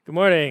Good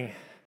morning.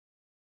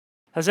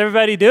 How's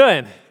everybody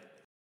doing?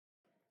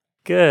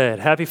 Good.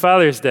 Happy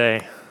Father's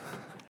Day.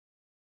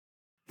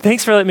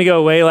 Thanks for letting me go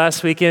away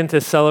last weekend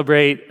to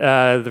celebrate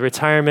the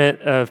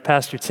retirement of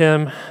Pastor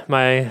Tim,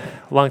 my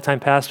longtime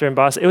pastor and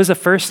boss. It was the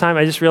first time,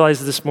 I just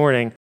realized this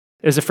morning,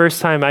 it was the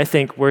first time I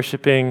think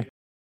worshiping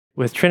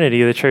with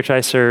Trinity, the church I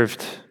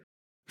served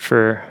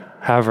for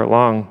however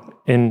long,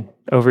 in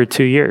over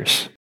 2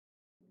 years.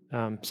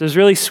 So it was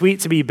really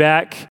sweet to be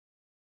back.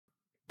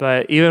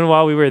 But even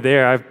while we were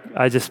there,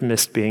 I just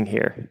missed being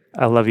here.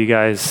 I love you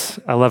guys.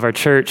 I love our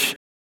church.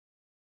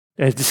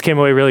 I just came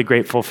away really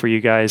grateful for you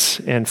guys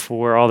and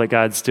for all that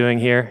God's doing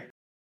here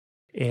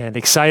and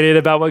excited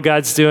about what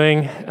God's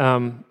doing.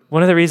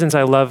 One of the reasons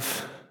I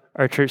love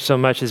our church so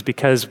much is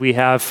because we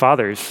have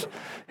fathers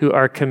who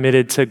are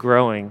committed to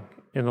growing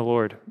in the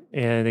Lord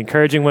and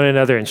encouraging one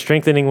another and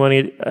strengthening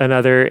one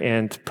another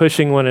and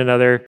pushing one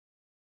another.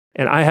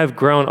 And I have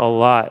grown a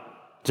lot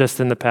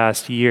just in the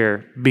past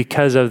year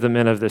because of the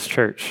men of this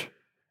church.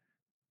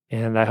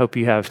 And I hope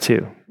you have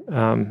too.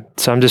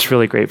 So I'm just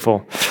really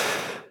grateful.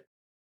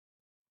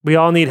 We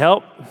all need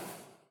help.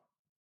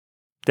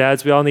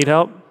 Dads, we all need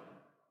help.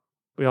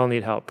 We all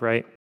need help,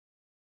 right?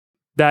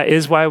 That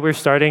is why we're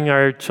starting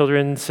our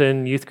children's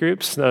and youth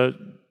groups.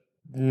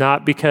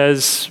 Not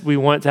because we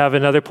want to have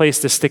another place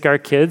to stick our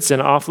kids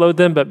and offload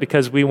them, but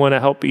because we want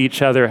to help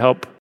each other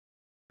help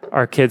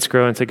our kids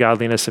grow into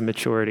godliness and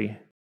maturity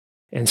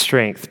and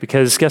strength.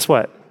 Because guess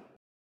what?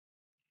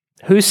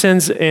 Whose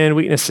sins and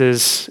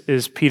weaknesses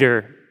is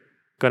Peter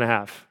going to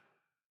have?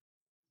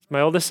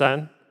 My oldest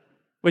son.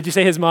 Would you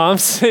say his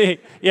mom's?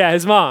 Yeah,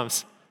 his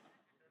mom's.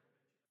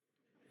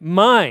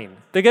 Mine.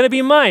 They're going to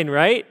be mine,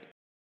 right?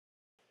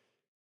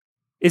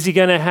 Is he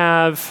going to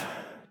have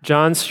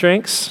John's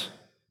strengths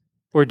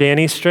or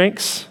Danny's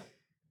strengths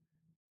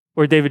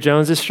or David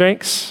Jones's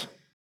strengths?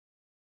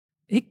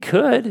 He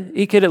could.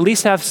 He could at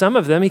least have some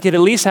of them. He could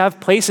at least have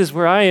places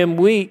where I am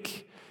weak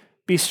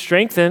be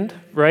strengthened,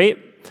 right?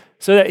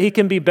 So that he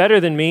can be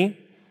better than me.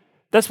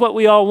 That's what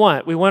we all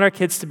want. We want our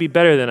kids to be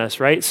better than us,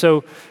 right?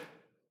 So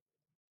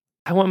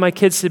I want my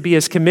kids to be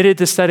as committed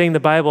to studying the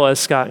Bible as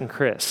Scott and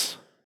Chris.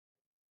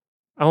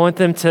 I want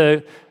them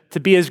to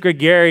be as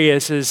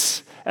gregarious,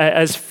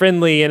 as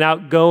friendly and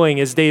outgoing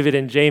as David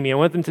and Jamie. I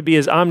want them to be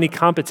as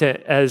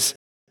omnicompetent as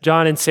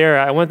John and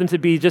Sarah. I want them to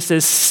be just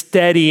as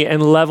steady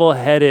and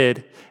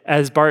level-headed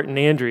as Bart and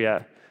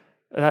Andrea.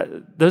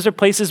 Those are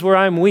places where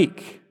I'm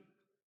weak.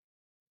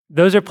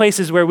 Those are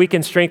places where we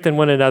can strengthen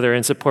one another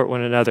and support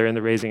one another in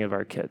the raising of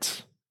our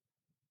kids,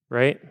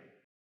 right?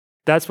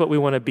 That's what we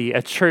want to be,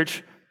 a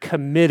church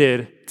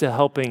committed to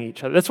helping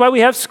each other. That's why we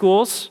have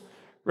schools,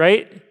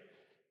 right?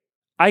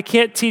 I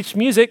can't teach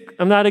music.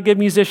 I'm not a good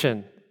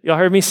musician. Y'all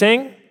heard me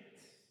sing?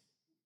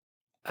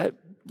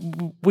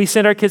 We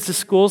send our kids to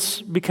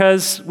schools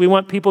because we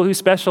want people who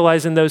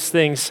specialize in those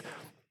things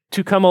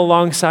to come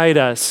alongside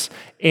us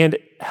and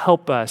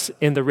help us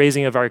in the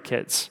raising of our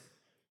kids.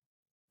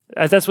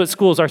 That's what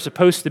schools are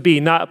supposed to be,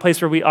 not a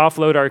place where we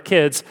offload our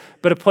kids,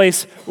 but a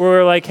place where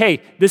we're like,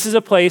 hey, this is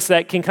a place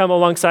that can come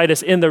alongside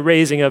us in the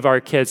raising of our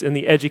kids, in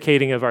the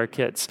educating of our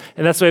kids.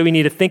 And that's why we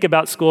need to think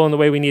about school and the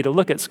way we need to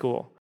look at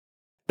school.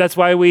 That's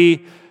why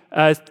we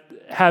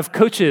have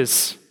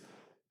coaches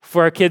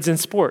for our kids in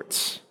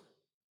sports.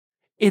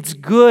 It's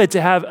good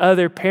to have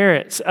other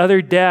parents,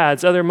 other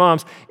dads, other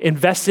moms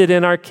invested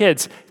in our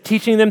kids,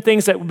 teaching them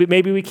things that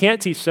maybe we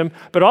can't teach them,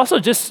 but also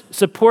just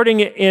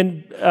supporting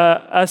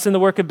us in the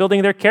work of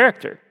building their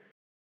character.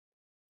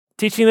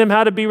 Teaching them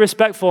how to be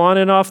respectful on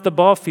and off the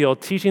ball field,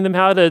 teaching them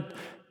how to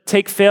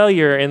take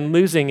failure and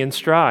losing in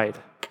stride.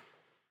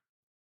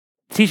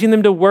 Teaching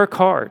them to work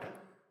hard,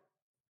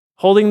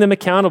 holding them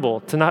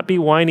accountable, to not be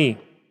whiny,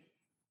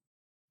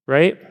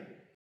 right?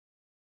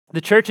 The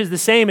church is the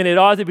same, and it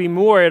ought to be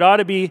more. It ought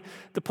to be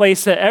the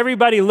place that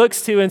everybody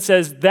looks to and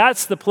says,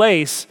 that's the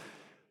place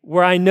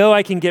where I know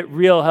I can get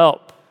real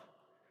help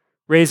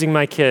raising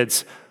my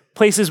kids.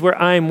 Places where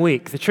I'm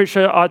weak. The church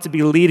ought to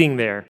be leading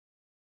there.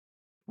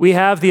 We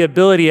have the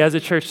ability as a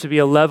church to be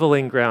a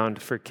leveling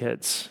ground for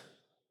kids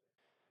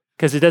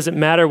because it doesn't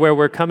matter where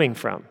we're coming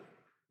from.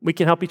 We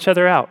can help each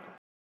other out.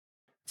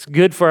 It's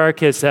good for our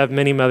kids to have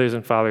many mothers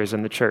and fathers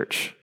in the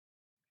church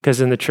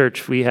because in the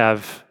church we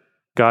have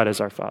God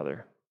as our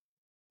Father.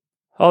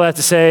 All that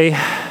to say,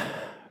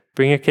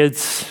 bring your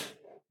kids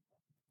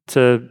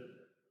to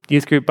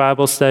youth group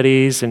Bible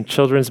studies and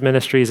children's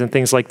ministries and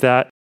things like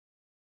that,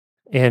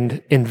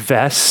 and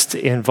invest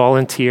and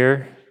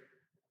volunteer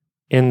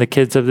in the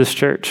kids of this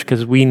church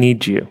because we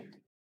need you.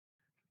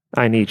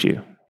 I need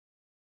you.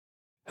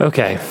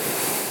 Okay.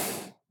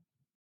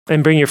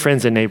 And bring your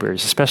friends and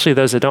neighbors, especially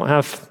those that don't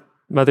have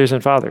mothers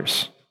and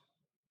fathers.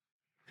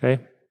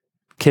 Okay?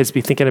 Kids,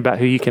 be thinking about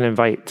who you can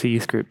invite to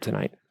youth group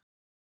tonight.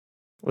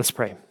 Let's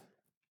pray.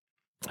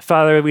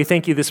 Father, we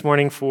thank you this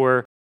morning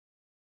for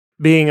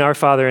being our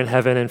Father in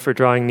heaven and for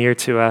drawing near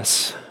to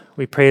us.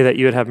 We pray that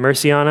you would have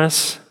mercy on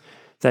us,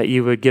 that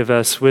you would give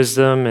us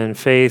wisdom and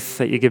faith,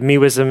 that you give me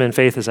wisdom and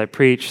faith as I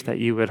preach, that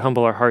you would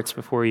humble our hearts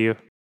before you,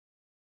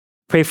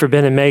 Pray for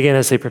Ben and Megan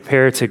as they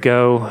prepare to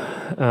go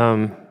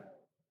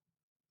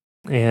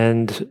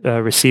and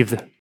receive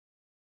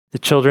the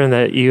children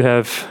that you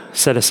have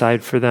set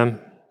aside for them.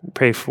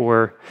 Pray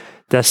for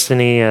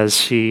Destiny as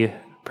she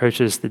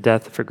approaches the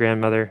death of her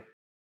grandmother.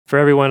 For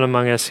everyone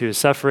among us who is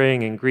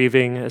suffering and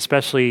grieving,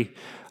 especially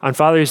on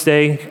Father's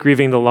Day,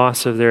 grieving the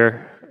loss of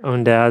their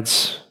own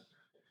dads,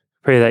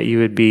 pray that you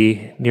would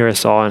be near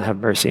us all and have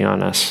mercy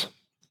on us.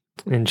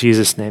 In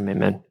Jesus' name,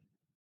 amen.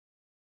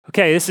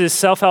 Okay, this is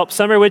Self-Help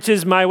Summer, which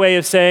is my way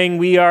of saying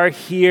we are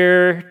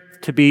here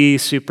to be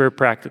super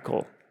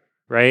practical,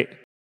 right?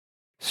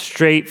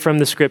 Straight from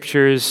the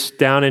scriptures,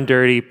 down and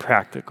dirty,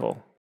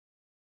 practical.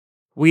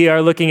 We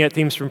are looking at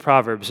themes from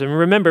Proverbs. And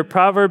remember,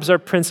 Proverbs are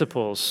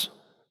principles,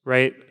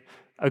 right?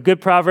 A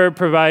good proverb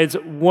provides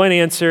one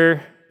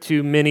answer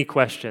to many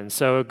questions.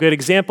 So a good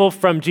example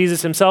from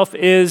Jesus himself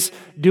is,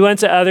 do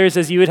unto others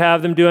as you would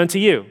have them do unto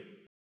you.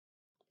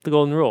 The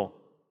golden rule.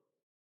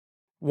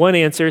 One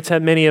answer to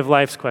many of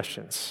life's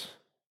questions.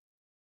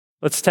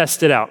 Let's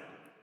test it out.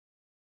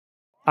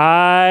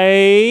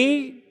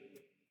 I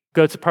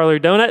go to Parlor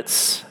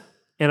Donuts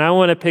and I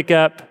want to pick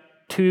up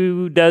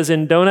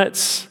 24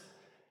 donuts.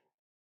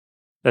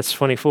 That's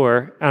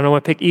 24. And I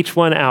want to pick each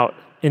one out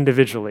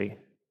individually.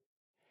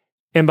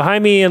 And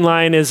behind me in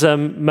line is a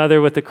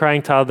mother with a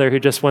crying toddler who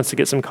just wants to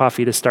get some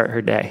coffee to start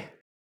her day.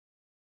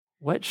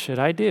 What should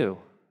I do?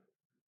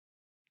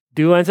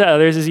 Do unto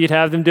others as you'd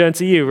have them do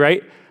unto you,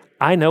 right?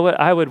 I know what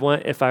I would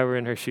want if I were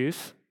in her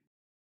shoes.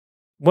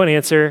 One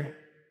answer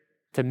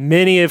to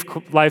many of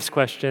life's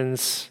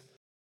questions,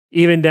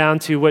 even down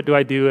to what do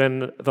I do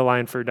in the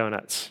line for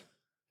donuts,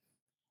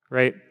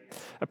 right?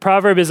 A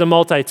proverb is a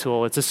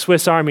multi-tool. It's a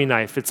Swiss Army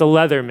knife. It's a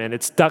Leatherman.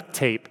 It's duct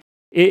tape.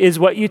 It is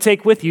what you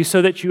take with you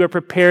so that you are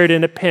prepared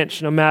in a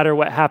pinch no matter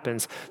what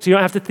happens. So you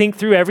don't have to think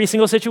through every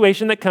single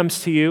situation that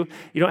comes to you.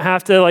 You don't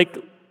have to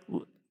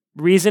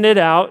reason it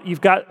out.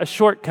 You've got a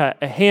shortcut,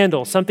 a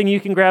handle, something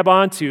you can grab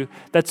onto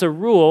that's a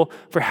rule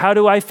for how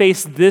do I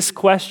face this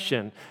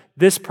question,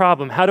 this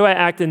problem? How do I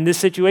act in this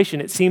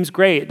situation? It seems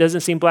gray. It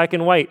doesn't seem black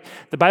and white.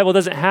 The Bible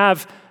doesn't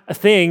have a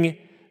thing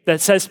that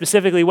says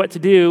specifically what to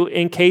do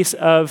in case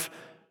of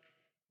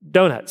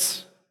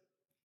donuts,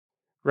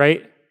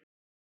 right?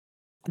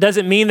 It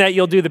doesn't mean that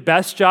you'll do the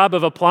best job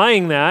of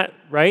applying that,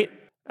 right?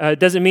 It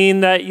doesn't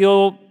mean that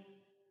you'll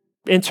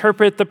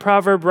interpret the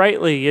proverb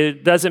rightly.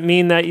 It doesn't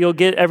mean that you'll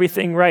get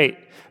everything right.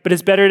 But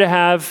it's better to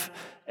have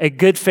a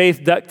good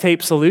faith duct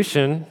tape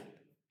solution.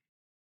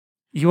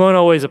 You won't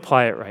always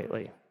apply it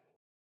rightly,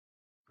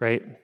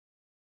 right?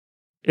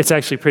 It's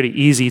actually pretty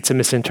easy to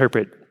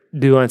misinterpret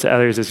do unto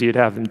others as you'd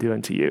have them do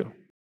unto you,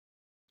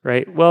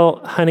 right?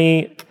 Well,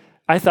 honey,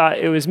 I thought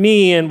it was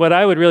me, and what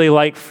I would really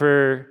like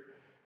for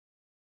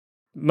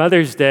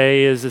Mother's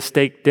Day is a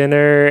steak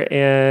dinner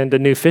and a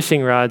new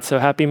fishing rod, so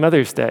happy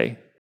Mother's Day,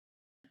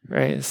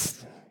 right?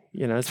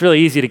 It's really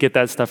easy to get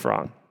that stuff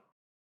wrong.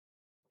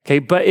 Okay,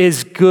 but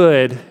it's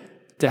good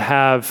to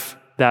have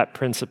that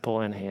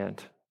principle in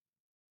hand.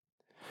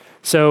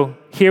 So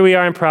here we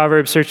are in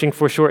Proverbs searching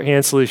for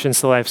shorthand solutions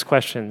to life's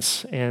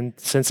questions. And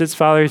since it's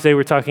Father's Day,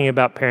 we're talking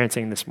about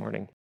parenting this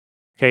morning.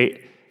 Okay,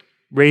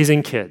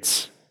 raising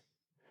kids.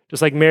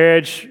 Just like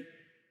marriage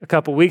a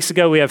couple weeks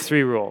ago, we have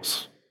 3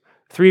 rules.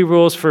 3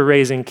 rules for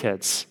raising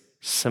kids.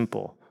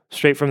 Simple,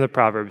 straight from the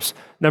Proverbs.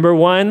 Number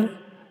 1,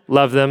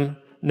 love them.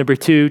 Number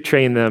 2,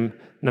 train them.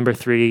 Number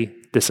 3,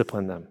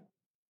 discipline them.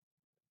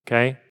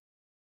 Okay?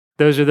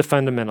 Those are the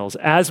fundamentals.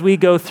 As we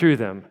go through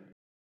them,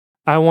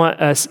 I want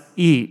us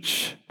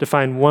each to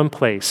find one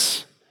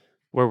place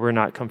where we're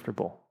not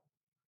comfortable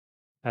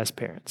as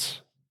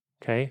parents.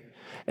 Okay?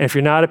 And if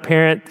you're not a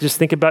parent, just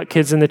think about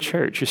kids in the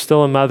church. You're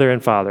still a mother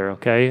and father,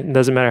 okay? It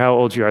doesn't matter how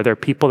old you are. There are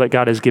people that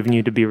God has given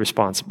you to be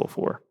responsible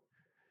for.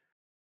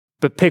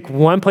 But pick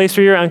one place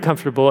where you're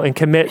uncomfortable and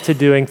commit to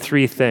doing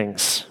 3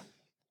 things.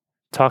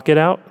 Talk it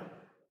out,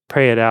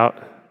 pray it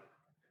out,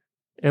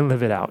 and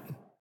live it out.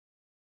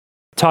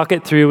 Talk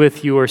it through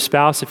with your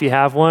spouse if you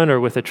have one, or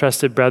with a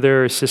trusted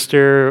brother or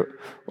sister,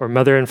 or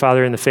mother and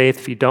father in the faith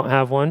if you don't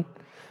have one,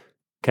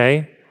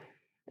 okay?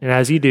 And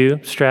as you do,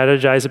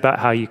 strategize about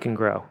how you can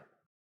grow.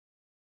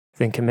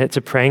 Then commit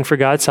to praying for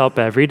God's help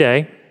every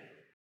day,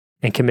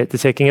 and commit to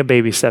taking a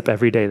baby step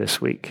every day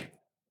this week,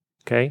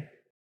 okay?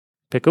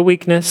 Pick a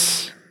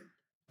weakness,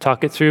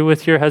 talk it through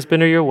with your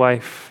husband or your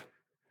wife,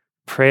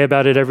 pray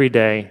about it every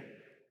day,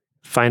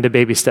 find a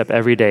baby step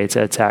every day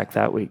to attack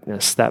that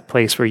weakness, that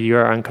place where you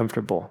are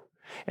uncomfortable.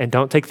 And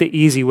don't take the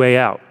easy way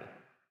out.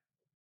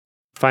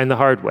 Find the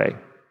hard way.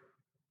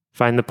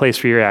 Find the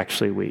place where you're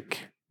actually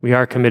weak. We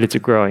are committed to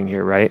growing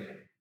here, right?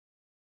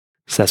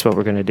 So that's what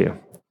we're going to do.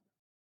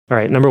 All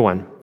right, number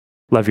 1,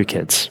 love your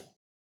kids.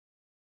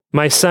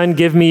 My son,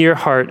 give me your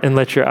heart and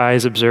let your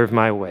eyes observe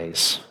my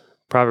ways.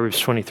 Proverbs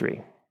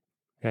 23,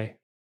 okay?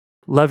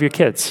 Love your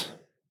kids.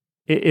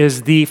 It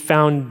is the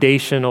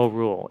foundational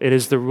rule. It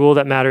is the rule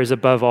that matters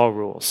above all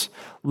rules.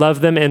 Love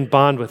them and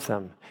bond with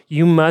them.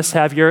 You must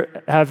have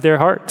their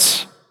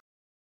hearts.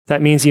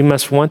 That means you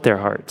must want their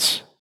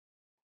hearts.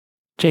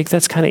 Jake,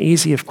 that's kind of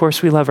easy. Of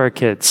course we love our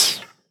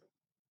kids.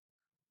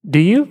 Do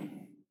you?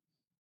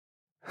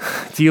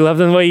 Do you love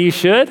them the way you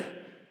should?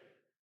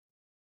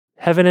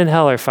 Heaven and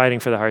hell are fighting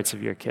for the hearts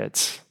of your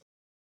kids.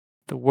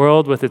 The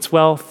world with its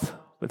wealth,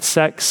 with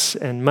sex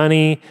and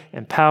money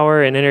and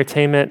power and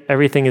entertainment,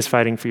 everything is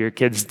fighting for your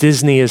kids.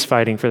 Disney is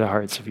fighting for the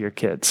hearts of your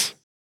kids.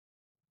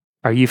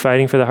 Are you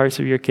fighting for the hearts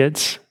of your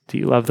kids? Do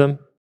you love them?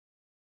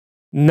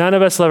 None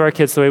of us love our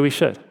kids the way we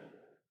should.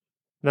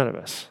 None of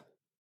us.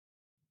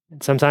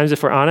 And sometimes,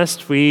 if we're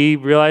honest, we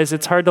realize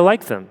it's hard to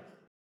like them.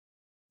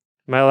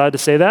 Am I allowed to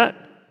say that?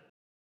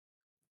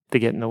 They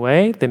get in the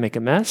way. They make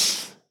a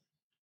mess.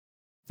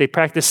 They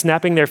practice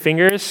snapping their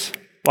fingers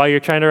while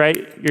you're trying to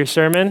write your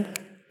sermon.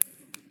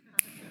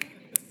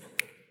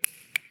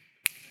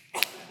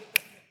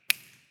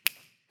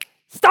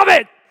 Stop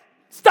it!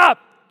 Stop!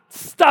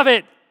 Stop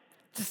it!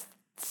 Just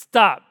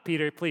stop,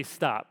 Peter. Please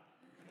stop.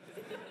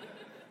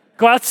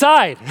 Go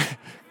outside.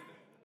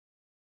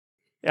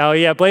 Oh,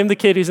 yeah, blame the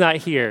kid who's not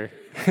here.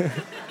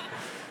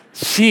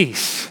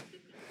 Sheesh.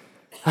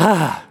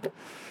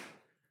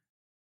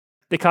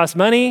 They cost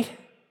money.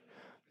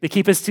 They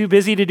keep us too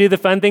busy to do the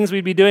fun things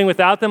we'd be doing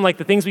without them, like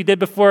the things we did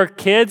before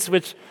kids,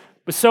 which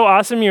was so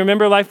awesome. You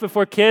remember life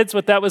before kids,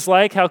 what that was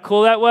like, how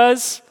cool that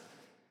was?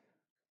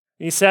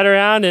 You sat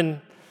around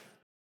and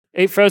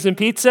ate frozen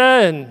pizza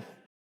and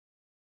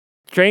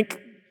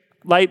drank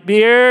light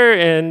beer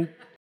and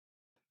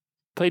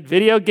played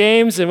video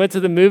games and went to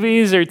the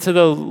movies or to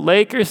the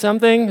lake or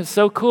something. It's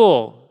so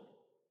cool.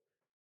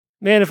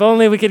 Man, if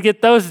only we could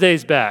get those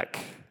days back.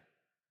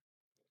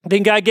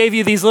 Then God gave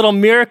you these little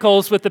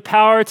miracles with the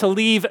power to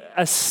leave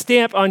a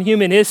stamp on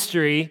human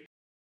history.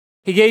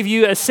 He gave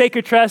you a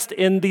sacred trust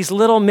in these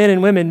little men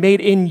and women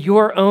made in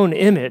your own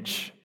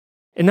image.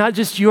 And not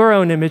just your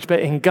own image, but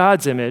in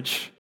God's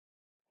image.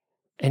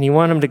 And you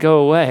want them to go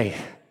away.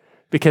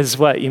 Because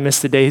what, you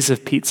miss the days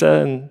of pizza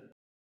and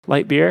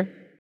light beer?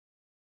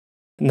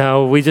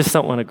 No, we just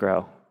don't want to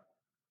grow.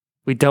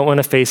 We don't want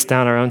to face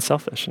down our own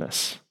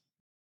selfishness.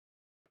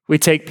 We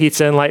take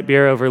pizza and light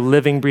beer over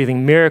living,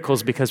 breathing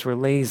miracles because we're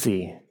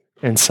lazy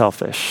and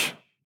selfish.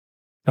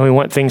 And we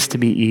want things to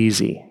be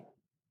easy.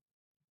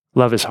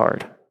 Love is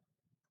hard.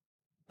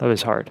 Love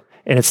is hard.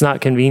 And it's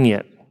not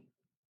convenient.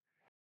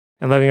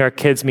 And loving our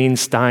kids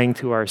means dying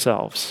to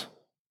ourselves.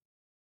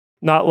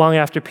 Not long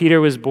after Peter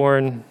was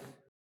born,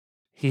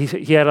 he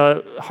had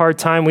a hard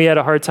time. We had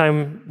a hard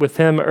time with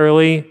him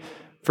early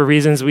for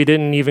reasons we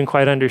didn't even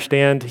quite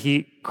understand.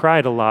 He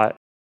cried a lot.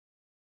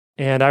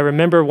 And I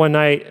remember one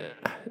night,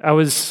 I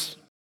was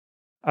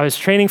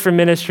training for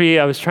ministry.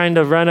 I was trying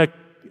to run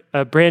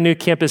a brand new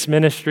campus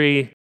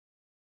ministry,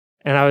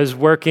 and I was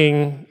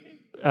working,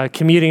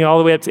 commuting all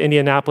the way up to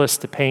Indianapolis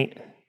to paint.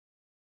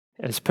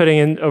 I was putting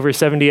in over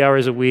 70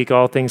 hours a week,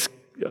 all things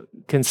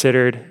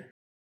considered,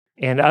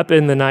 and up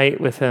in the night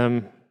with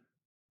him,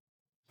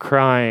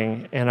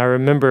 crying. And I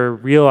remember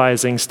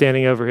realizing,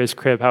 standing over his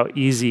crib, how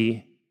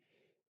easy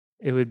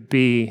it would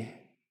be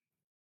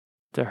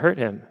to hurt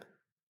him.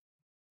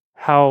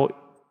 How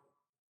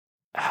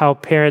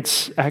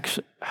parents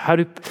actually,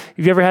 have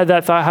you ever had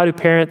that thought? How do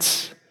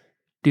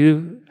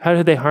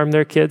they harm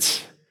their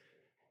kids?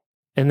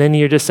 And then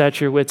you're just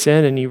at your wit's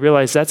end and you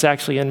realize that's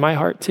actually in my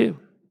heart too.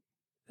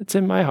 It's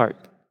in my heart.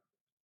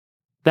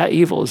 That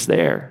evil is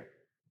there.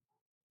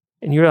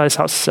 And you realize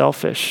how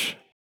selfish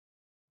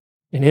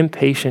and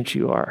impatient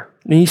you are.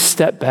 And then you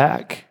step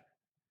back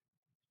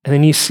and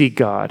then you see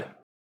God,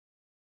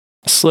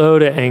 slow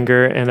to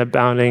anger and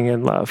abounding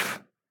in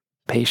love,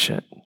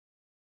 patient.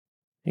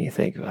 And you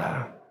think,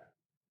 wow.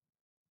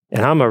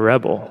 And I'm a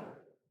rebel.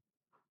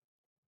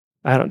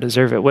 I don't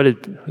deserve it.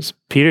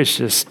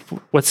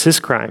 What's his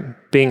crime?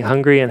 Being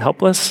hungry and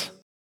helpless?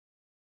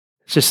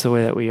 It's just the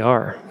way that we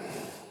are.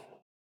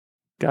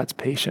 God's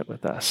patient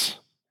with us.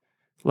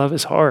 Love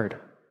is hard.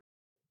 It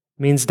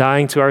means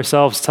dying to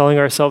ourselves, telling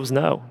ourselves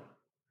no.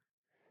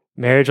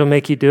 Marriage will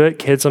make you do it.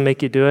 Kids will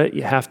make you do it.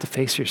 You have to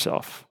face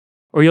yourself.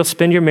 Or you'll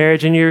spend your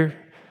marriage and your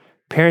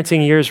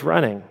parenting years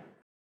running,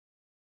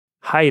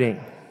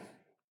 hiding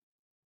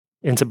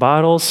into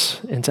bottles,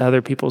 into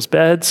other people's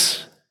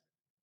beds,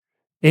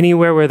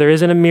 anywhere where there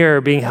isn't a mirror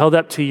being held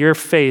up to your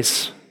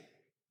face,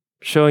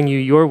 showing you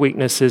your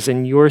weaknesses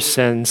and your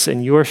sins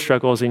and your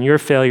struggles and your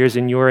failures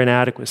and your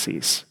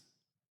inadequacies.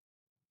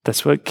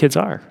 That's what kids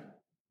are.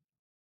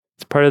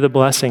 It's part of the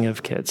blessing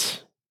of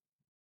kids.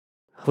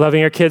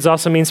 Loving our kids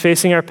also means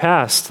facing our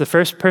past. The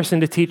first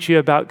person to teach you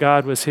about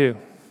God was who?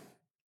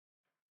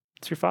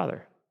 It's your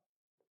father.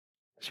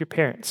 It's your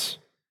parents,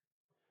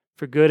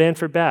 for good and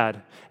for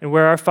bad. And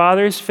where our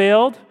fathers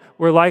failed,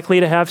 we're likely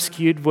to have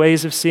skewed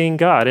ways of seeing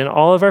God. And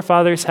all of our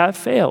fathers have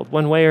failed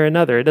one way or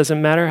another. It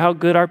doesn't matter how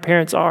good our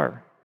parents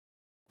are.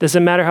 It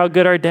doesn't matter how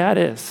good our dad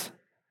is.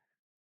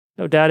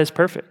 No dad is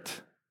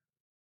perfect.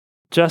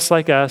 Just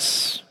like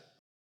us,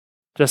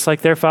 just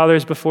like their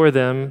fathers before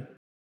them,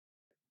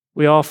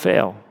 we all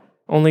fail.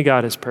 Only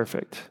God is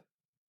perfect.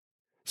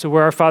 So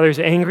where our father's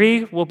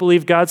angry, we'll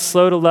believe God's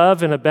slow to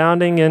love and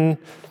abounding in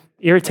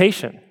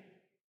irritation.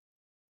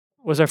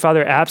 Was our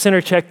father absent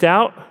or checked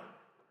out?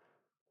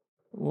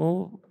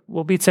 We'll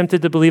we'll be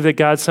tempted to believe that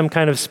God's some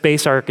kind of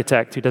space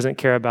architect who doesn't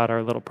care about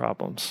our little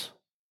problems.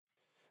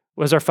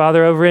 Was our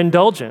Father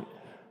overindulgent?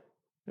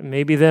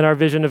 Maybe then our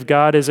vision of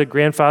God is a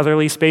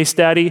grandfatherly space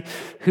daddy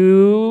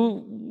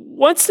who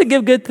wants to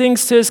give good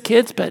things to his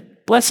kids,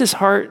 but bless his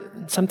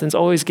heart, something's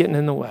always getting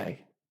in the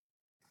way.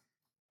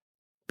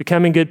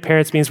 Becoming good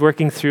parents means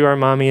working through our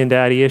mommy and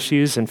daddy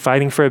issues and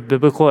fighting for a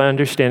biblical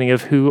understanding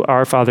of who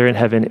our Father in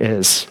heaven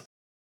is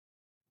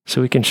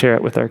so we can share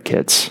it with our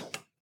kids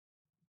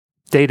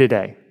day to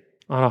day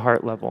on a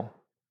heart level.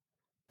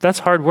 That's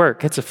hard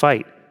work. It's a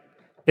fight.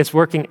 It's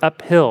working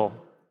uphill.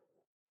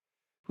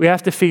 We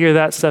have to figure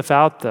that stuff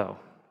out, though.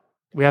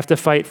 We have to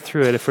fight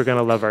through it if we're going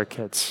to love our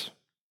kids.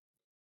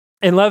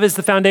 And love is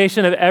the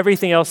foundation of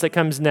everything else that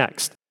comes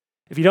next.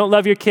 If you don't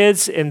love your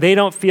kids and they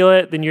don't feel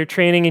it, then your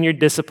training and your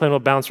discipline will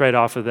bounce right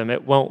off of them.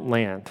 It won't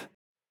land.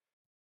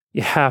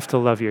 You have to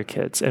love your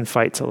kids and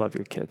fight to love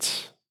your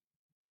kids.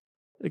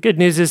 The good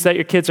news is that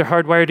your kids are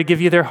hardwired to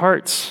give you their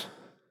hearts.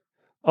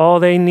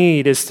 All they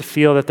need is to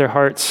feel that their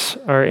hearts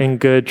are in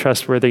good,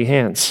 trustworthy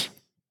hands,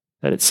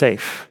 that it's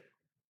safe.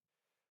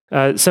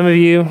 Some of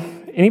you,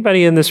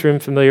 anybody in this room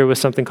familiar with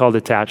something called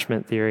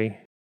attachment theory?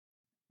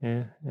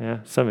 Yeah,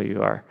 some of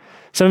you are.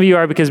 Some of you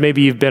are because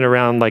maybe you've been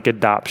around like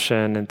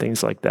adoption and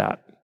things like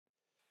that.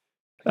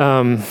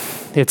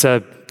 It's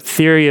a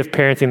theory of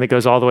parenting that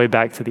goes all the way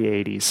back to the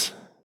 80s.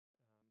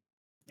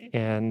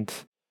 And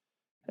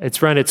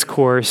it's run its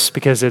course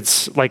because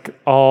it's like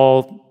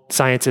all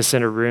scientists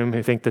in a room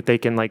who think that they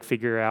can like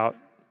figure out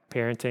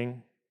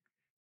parenting.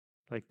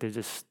 Like they're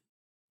just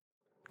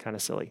kind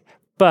of silly.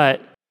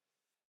 But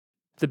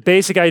the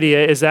basic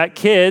idea is that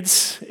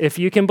kids, if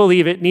you can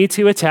believe it, need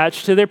to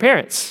attach to their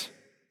parents.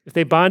 If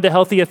they bond to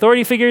healthy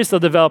authority figures, they'll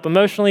develop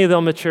emotionally,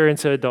 they'll mature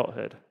into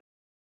adulthood.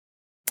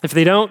 If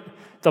they don't,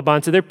 they'll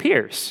bond to their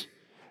peers.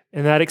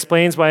 And that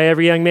explains why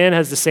every young man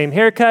has the same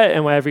haircut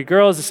and why every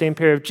girl has the same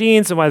pair of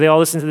jeans and why they all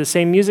listen to the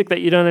same music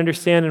that you don't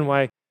understand and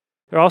why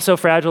they're all so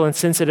fragile and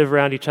sensitive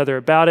around each other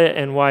about it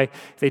and why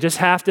they just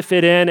have to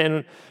fit in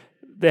and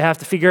they have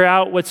to figure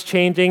out what's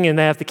changing and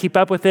they have to keep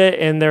up with it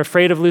and they're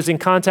afraid of losing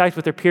contact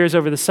with their peers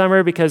over the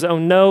summer because, oh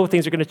no,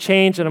 things are going to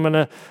change and I'm going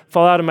to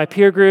fall out of my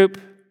peer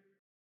group.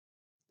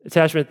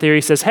 Attachment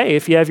theory says, hey,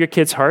 if you have your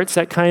kids' hearts,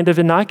 that kind of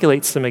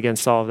inoculates them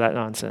against all of that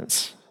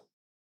nonsense.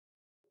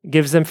 It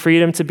gives them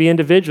freedom to be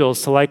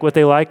individuals, to like what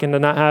they like and to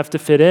not have to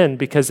fit in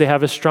because they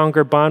have a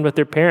stronger bond with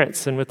their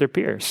parents than with their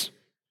peers.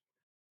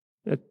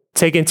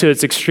 Taken to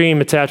its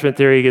extreme, attachment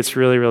theory gets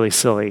really, really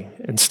silly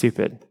and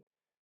stupid.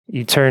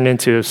 You turn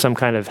into some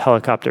kind of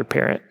helicopter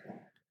parent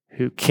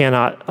who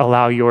cannot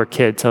allow your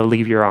kid to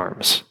leave your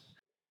arms,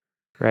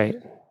 right?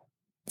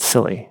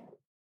 Silly.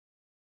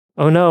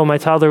 Oh no, my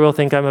toddler will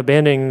think I'm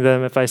abandoning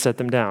them if I set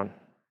them down.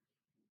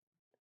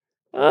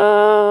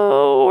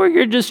 Oh, or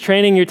you're just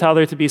training your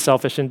toddler to be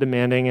selfish and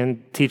demanding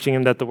and teaching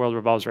him that the world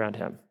revolves around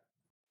him.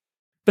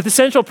 But the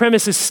central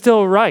premise is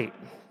still right.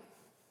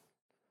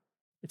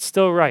 It's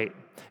still right.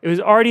 It was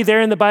already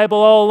there in the Bible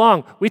all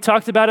along. We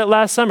talked about it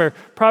last summer.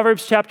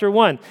 Proverbs chapter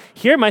 1.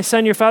 Hear, my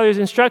son, your father's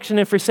instruction,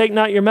 and forsake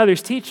not your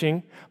mother's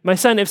teaching. My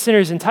son, if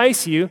sinners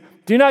entice you,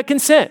 do not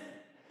consent.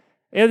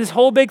 You know, this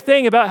whole big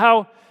thing about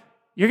how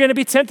you're going to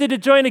be tempted to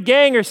join a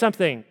gang or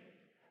something,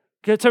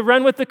 to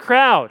run with the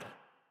crowd.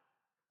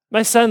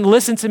 My son,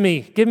 listen to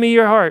me. Give me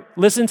your heart.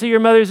 Listen to your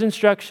mother's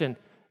instruction.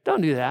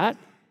 Don't do that.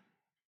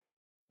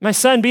 My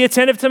son, be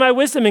attentive to my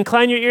wisdom.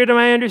 Incline your ear to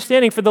my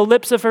understanding. For the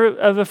lips of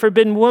a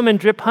forbidden woman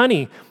drip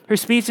honey. Her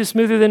speech is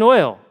smoother than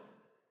oil.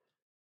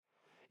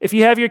 If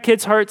you have your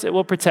kids' hearts, it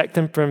will protect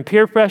them from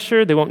peer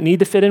pressure. They won't need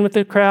to fit in with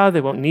the crowd.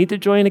 They won't need to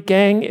join a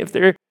gang if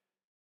they're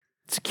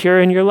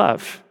secure in your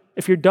love.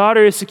 If your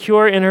daughter is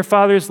secure in her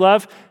father's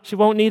love, she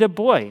won't need a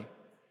boy.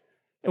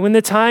 And when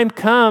the time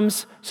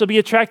comes, she'll be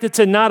attracted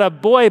to not a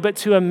boy, but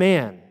to a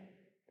man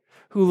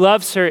who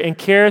loves her and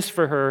cares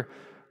for her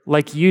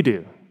like you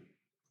do,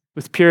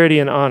 with purity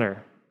and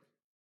honor.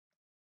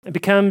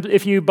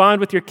 If you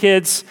bond with your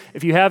kids,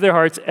 if you have their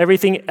hearts,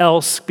 everything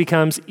else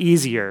becomes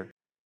easier.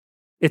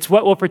 It's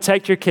what will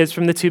protect your kids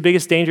from the two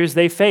biggest dangers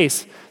they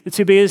face, the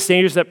two biggest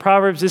dangers that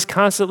Proverbs is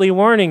constantly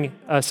warning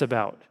us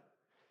about.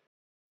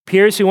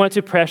 Peers who want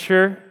to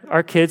pressure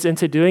our kids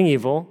into doing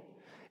evil,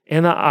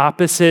 and the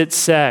opposite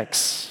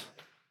sex.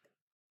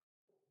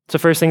 So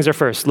first things are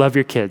first, love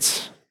your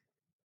kids.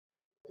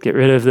 Get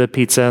rid of the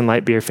pizza and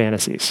light beer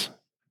fantasies.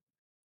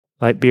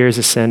 Light beer is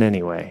a sin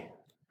anyway.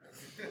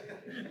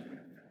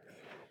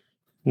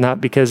 Not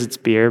because it's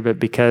beer, but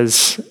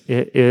because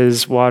it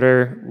is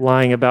water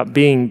lying about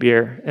being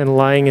beer, and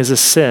lying is a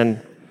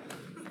sin.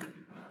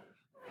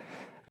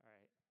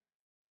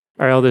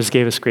 Our elders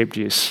gave us grape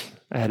juice.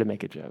 I had to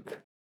make a joke.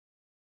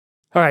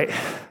 All right,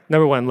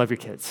 number one, love your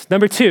kids.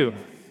 Number two,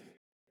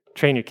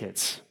 train your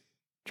kids.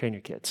 Train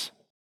your kids.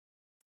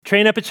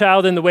 Train up a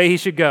child in the way he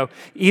should go.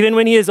 Even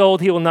when he is old,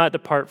 he will not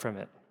depart from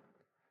it.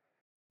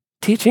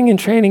 Teaching and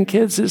training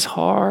kids is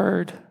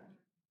hard.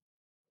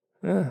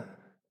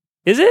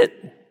 Is it?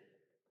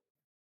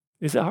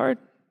 Is it hard?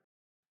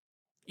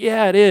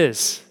 Yeah, it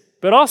is.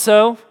 But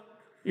also,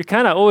 you're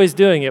kind of always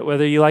doing it,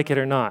 whether you like it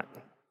or not.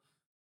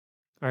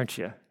 aren't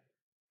you?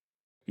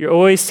 You're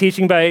always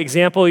teaching by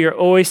example. You're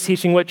always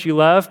teaching what you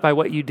love by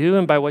what you do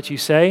and by what you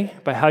say,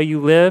 by how you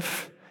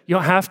live. You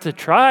don't have to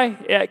try.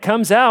 It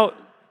comes out.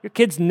 Your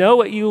kids know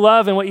what you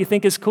love and what you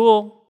think is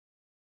cool.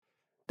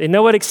 They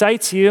know what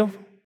excites you.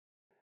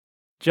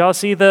 Did y'all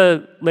see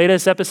the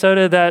latest episode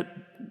of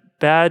that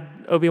bad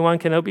Obi-Wan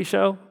Kenobi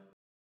show?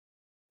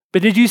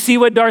 But did you see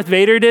what Darth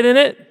Vader did in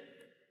it?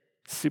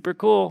 Super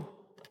cool.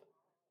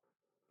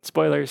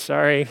 Spoilers,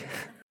 sorry.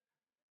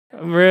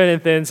 I'm ruining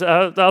things.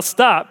 I'll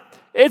stop.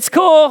 It's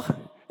cool.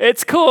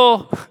 It's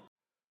cool.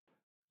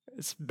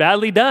 It's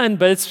badly done,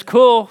 but it's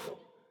cool.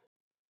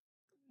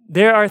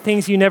 There are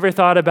things you never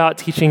thought about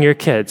teaching your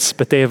kids,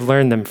 but they have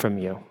learned them from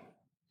you.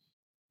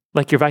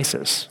 Like your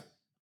vices.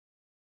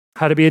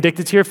 How to be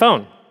addicted to your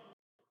phone.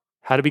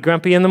 How to be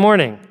grumpy in the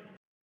morning.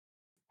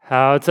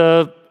 How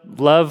to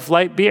love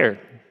light beer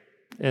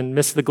and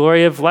miss the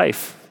glory of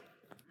life.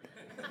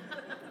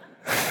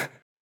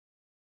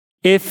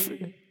 If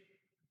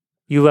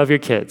you love your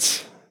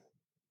kids,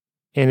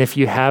 and if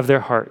you have their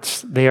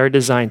hearts, they are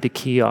designed to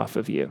key off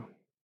of you.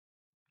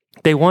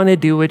 They want to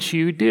do what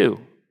you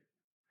do.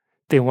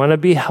 They want to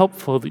be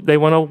helpful. They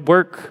want to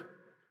work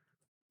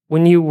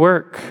when you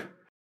work.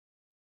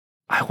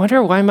 I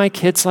wonder why my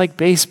kids like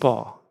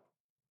baseball.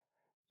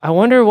 I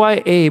wonder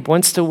why Abe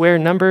wants to wear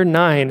number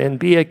 9 and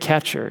be a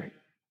catcher,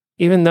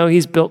 even though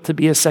he's built to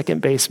be a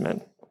second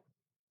baseman.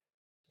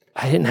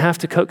 I didn't have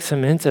to coax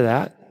him into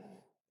that.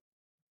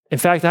 In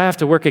fact, I have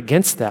to work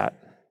against that.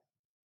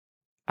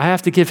 I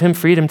have to give him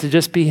freedom to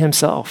just be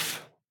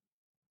himself,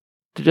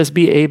 to just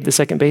be Abe, the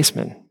second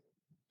baseman,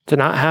 to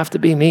not have to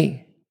be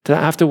me, to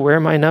not have to wear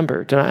my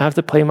number, to not have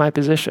to play my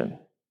position.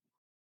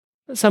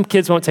 Some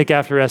kids won't take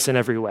after us in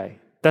every way.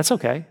 That's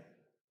okay.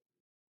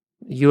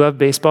 You love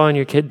baseball and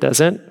your kid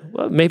doesn't.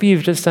 Well, maybe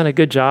you've just done a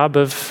good job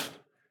of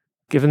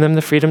giving them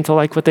the freedom to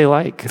like what they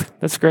like.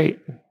 That's great.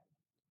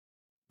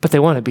 But they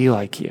want to be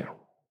like you.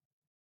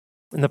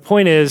 And the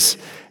point is,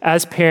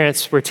 as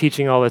parents, we're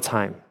teaching all the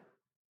time.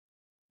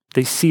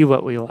 They see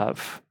what we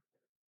love.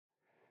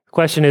 The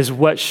question is,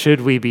 what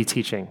should we be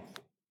teaching?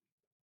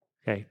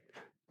 Okay.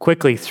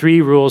 Quickly,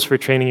 3 rules for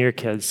training your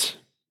kids,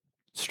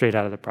 straight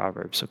out of the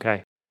Proverbs,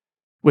 okay?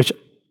 Which,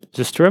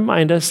 just to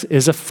remind us,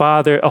 is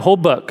a whole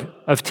book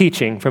of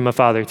teaching from a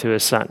father to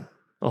his son.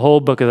 A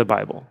whole book of the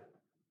Bible.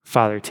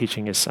 Father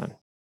teaching his son.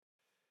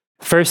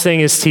 First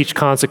thing is teach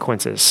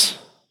consequences.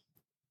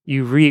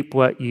 You reap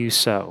what you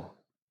sow.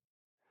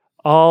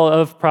 All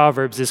of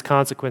Proverbs is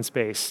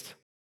consequence-based.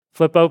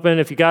 Flip open,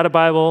 if you got a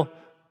Bible,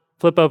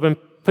 flip open,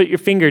 put your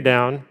finger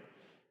down,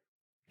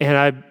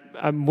 and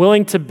I'm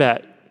willing to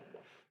bet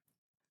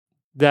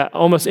that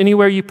almost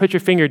anywhere you put your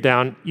finger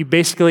down, you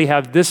basically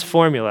have this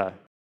formula.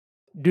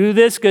 Do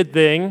this good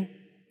thing,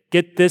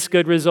 get this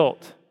good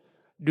result.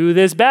 Do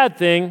this bad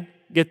thing,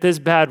 get this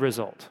bad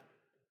result.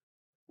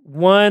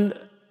 One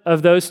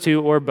of those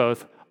two or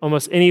both,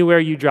 almost anywhere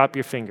you drop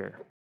your finger.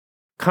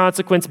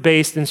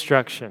 Consequence-based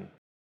instruction.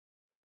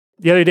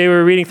 The other day we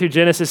were reading through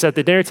Genesis at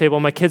the dinner table.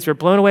 My kids were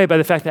blown away by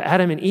the fact that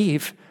Adam and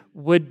Eve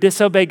would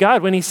disobey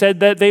God when he said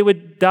that they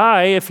would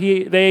die if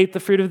they ate the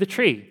fruit of the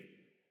tree.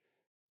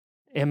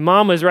 And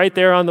Mom was right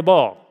there on the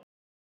ball.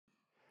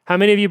 How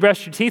many of you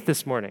brushed your teeth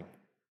this morning?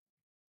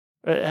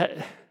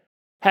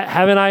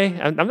 Haven't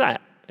I? I'm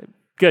not.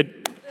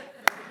 Good.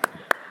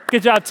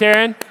 Good job,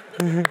 Taryn.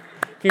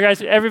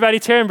 Congrats, everybody.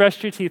 Taryn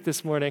brushed your teeth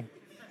this morning.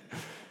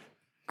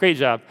 Great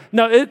job.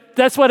 No,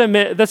 that's what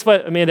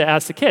Amanda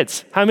asked the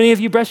kids. How many of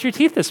you brushed your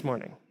teeth this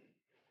morning?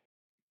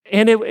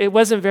 And it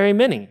wasn't very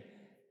many.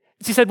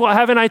 She said, well,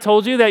 haven't I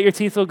told you that your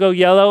teeth will go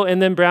yellow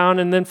and then brown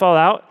and then fall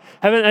out?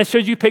 Haven't I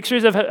showed you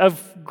pictures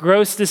of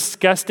gross,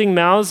 disgusting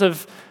mouths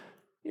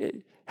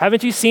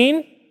haven't you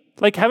seen?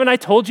 Haven't I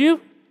told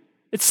you?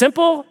 It's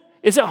simple.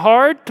 Is it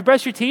hard to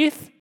brush your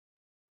teeth?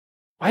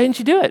 Why didn't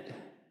you do it?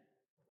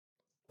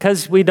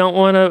 Because we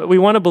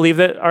want to believe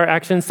that our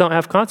actions don't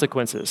have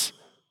consequences.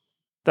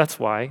 That's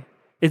why.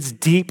 It's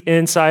deep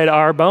inside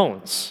our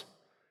bones.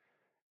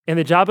 And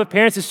the job of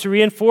parents is to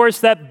reinforce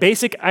that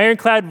basic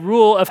ironclad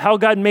rule of how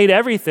God made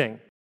everything.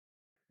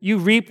 You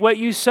reap what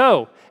you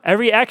sow.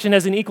 Every action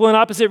has an equal and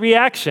opposite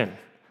reaction.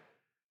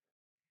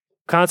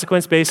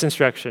 Consequence-based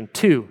instruction.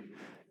 2,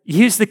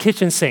 use the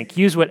kitchen sink.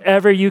 Use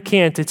whatever you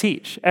can to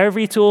teach.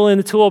 Every tool in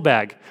the tool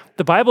bag.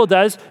 The Bible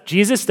does.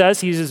 Jesus does.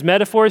 He uses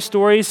metaphors,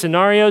 stories,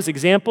 scenarios,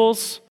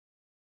 examples.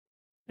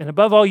 And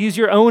above all, use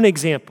your own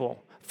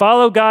example.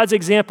 Follow God's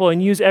example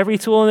and use every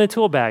tool in the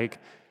tool bag.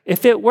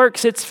 If it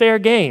works, it's fair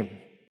game.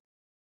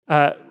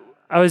 I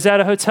was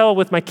at a hotel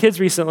with my kids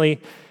recently,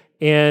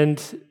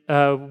 and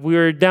we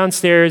were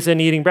downstairs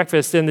and eating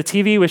breakfast, and the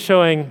TV was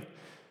showing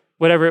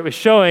whatever it was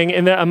showing,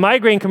 and a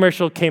migraine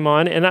commercial came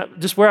on, and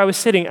just where I was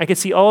sitting, I could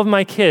see all of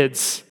my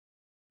kids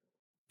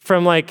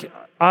from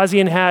Ozzie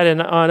and Had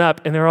and on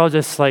up, and they're all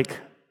just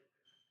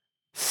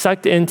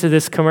sucked into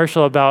this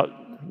commercial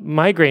about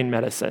migraine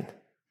medicine.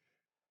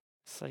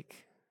 It's like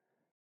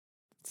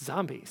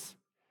zombies.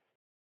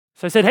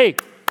 So I said, hey,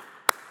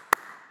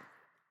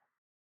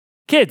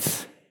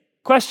 kids,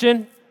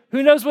 question,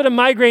 who knows what a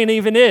migraine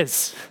even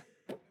is?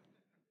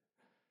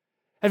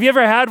 Have you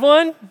ever had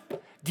one?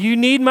 Do you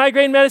need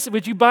migraine medicine?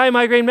 Would you buy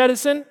migraine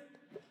medicine?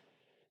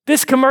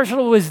 This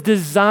commercial was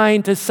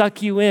designed to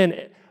suck you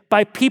in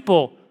by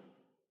people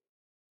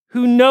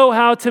who know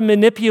how to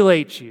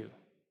manipulate you.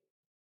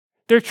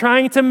 They're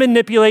trying to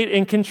manipulate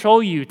and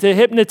control you, to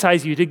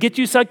hypnotize you, to get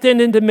you sucked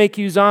in and to make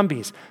you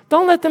zombies.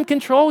 Don't let them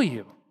control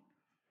you.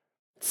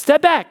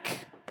 Step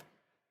back.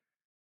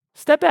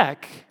 Step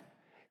back.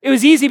 It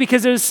was easy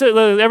because it was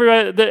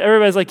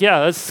everybody's like,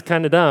 yeah, that's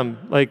kind of dumb.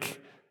 Like,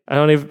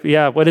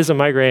 what is a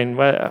migraine?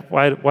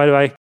 Why do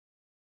I?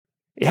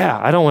 Yeah,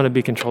 I don't want to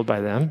be controlled by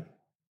them.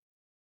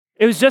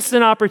 It was just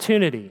an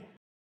opportunity.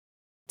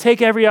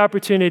 Take every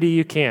opportunity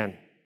you can.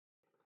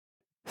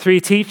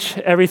 3, teach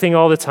everything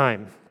all the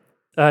time.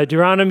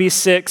 Deuteronomy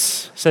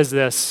 6 says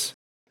this,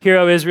 "Hear,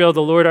 O Israel,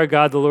 the Lord our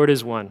God, the Lord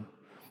is one.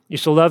 You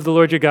shall love the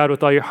Lord your God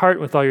with all your heart,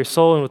 with all your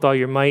soul, and with all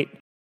your might.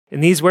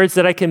 And these words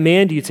that I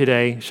command you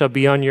today shall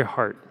be on your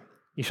heart.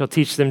 You shall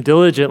teach them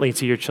diligently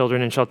to your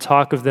children, and shall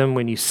talk of them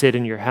when you sit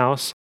in your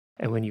house,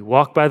 and when you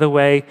walk by the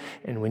way,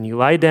 and when you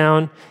lie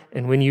down,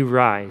 and when you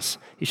rise.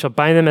 You shall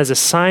bind them as a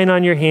sign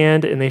on your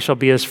hand, and they shall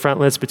be as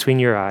frontlets between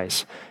your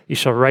eyes. You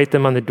shall write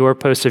them on the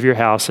doorposts of your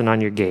house and on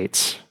your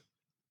gates."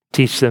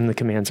 Teach them the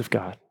commands of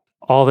God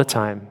all the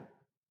time,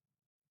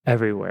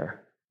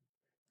 everywhere,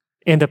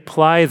 and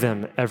apply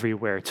them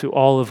everywhere to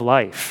all of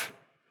life.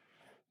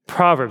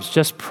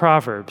 Just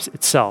Proverbs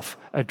itself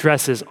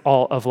addresses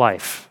all of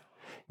life.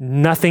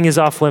 Nothing is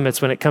off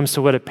limits when it comes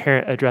to what a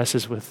parent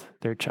addresses with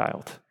their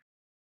child.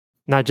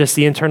 Not just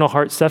the internal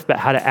heart stuff, but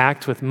how to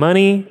act with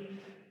money.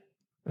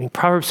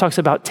 Proverbs talks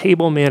about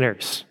table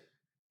manners,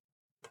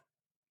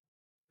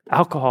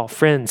 alcohol,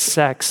 friends,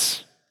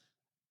 sex,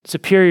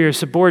 superior,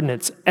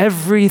 subordinates,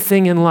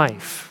 everything in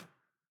life,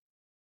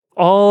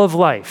 all of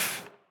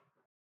life.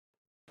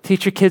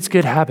 Teach your kids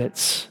good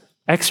habits.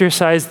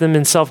 Exercise them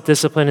in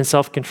self-discipline and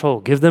self-control.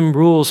 Give them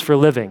rules for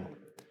living.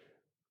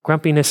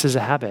 Grumpiness is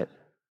a habit.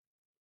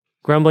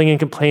 Grumbling and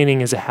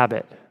complaining is a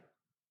habit.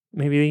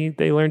 Maybe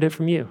they learned it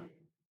from you.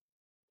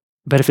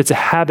 But if it's a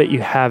habit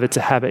you have, it's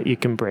a habit you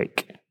can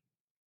break.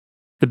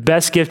 The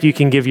best gift you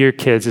can give your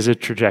kids is a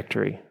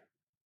trajectory.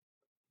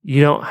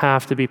 You don't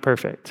have to be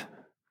perfect.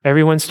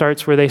 Everyone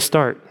starts where they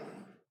start.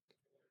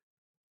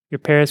 Your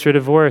parents were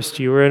divorced.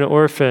 You were an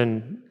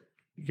orphan.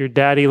 Your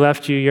daddy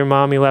left you. Your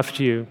mommy left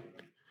you.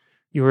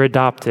 You were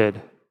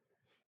adopted.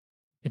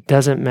 It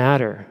doesn't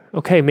matter.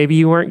 Okay, maybe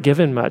you weren't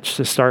given much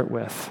to start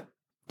with.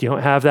 You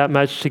don't have that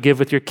much to give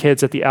with your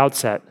kids at the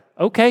outset.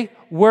 Okay,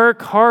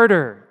 work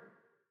harder.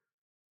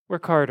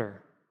 Work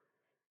harder.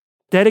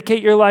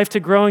 Dedicate your life to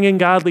growing in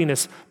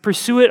godliness.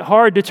 Pursue it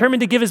hard.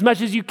 Determined to give as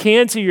much as you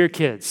can to your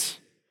kids.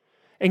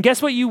 And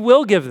guess what you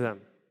will give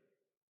them?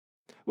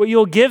 What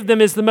you'll give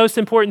them is the most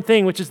important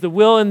thing, which is the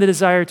will and the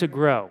desire to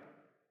grow.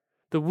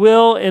 The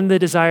will and the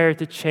desire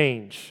to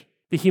change.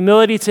 The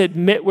humility to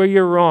admit where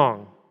you're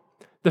wrong.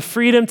 The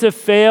freedom to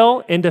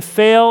fail and to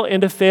fail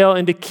and to fail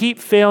and to keep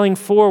failing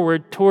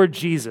forward toward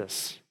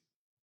Jesus.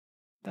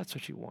 That's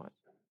what you want.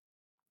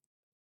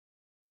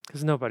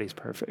 Because nobody's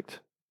perfect.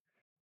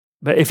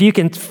 But if you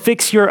can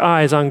fix your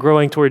eyes on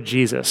growing toward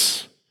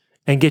Jesus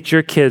and get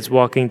your kids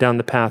walking down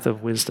the path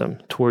of wisdom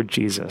toward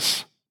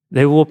Jesus,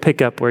 they will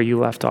pick up where you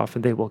left off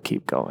and they will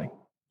keep going.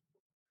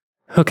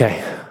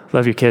 Okay,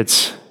 love your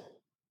kids.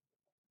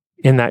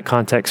 In that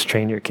context,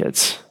 train your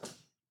kids.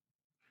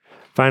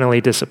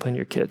 Finally, discipline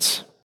your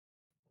kids.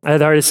 I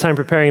had the hardest time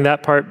preparing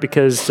that part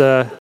because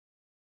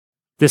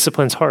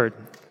discipline's hard.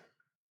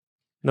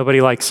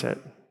 Nobody likes it.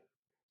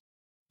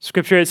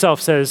 Scripture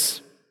itself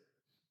says,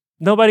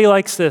 nobody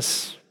likes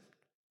this.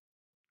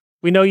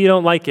 We know you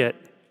don't like it.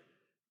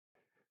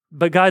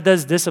 But God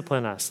does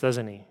discipline us,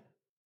 doesn't he?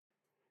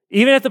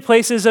 Even at the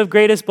places of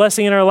greatest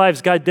blessing in our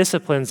lives, God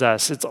disciplines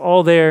us. It's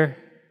all there,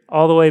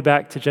 all the way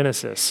back to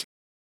Genesis.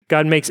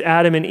 God makes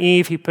Adam and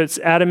Eve. He puts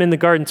Adam in the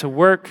garden to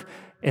work,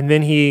 and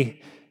then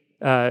he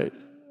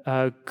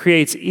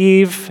creates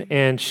Eve,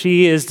 and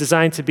she is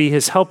designed to be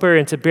his helper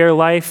and to bear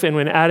life. And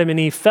when Adam and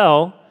Eve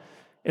fell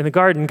in the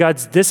garden,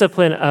 God's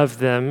discipline of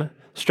them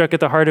struck at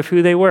the heart of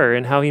who they were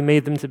and how he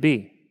made them to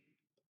be.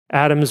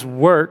 Adam's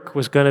work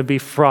was going to be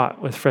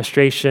fraught with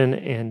frustration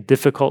and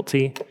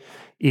difficulty.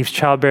 Eve's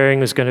childbearing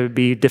was going to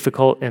be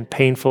difficult and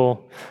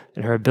painful,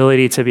 and her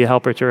ability to be a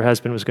helper to her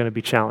husband was going to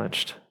be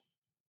challenged.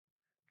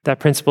 That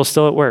principle is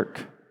still at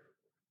work.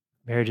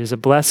 Marriage is a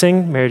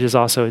blessing. Marriage is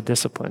also a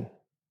discipline.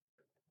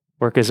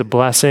 Work is a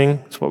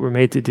blessing. It's what we're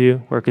made to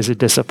do. Work is a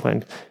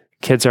discipline.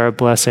 Kids are a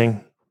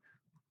blessing.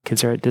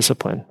 Kids are a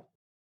discipline.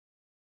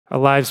 Our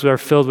lives are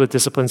filled with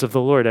disciplines of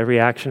the Lord. Every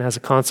action has a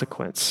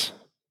consequence.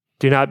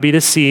 Do not be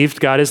deceived.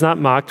 God is not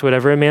mocked.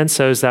 Whatever a man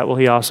sows, that will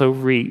he also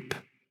reap.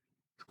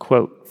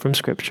 Quote from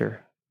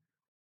Scripture.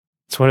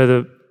 It's one of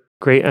the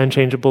great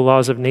unchangeable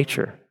laws of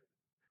nature.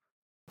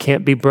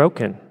 Can't be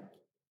broken.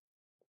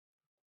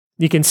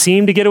 You can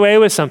seem to get away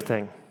with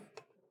something,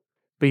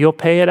 but you'll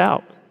pay it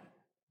out.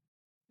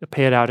 You'll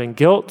pay it out in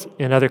guilt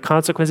and other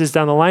consequences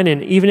down the line.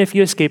 And even if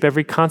you escape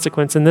every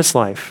consequence in this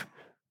life,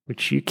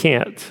 which you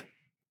can't,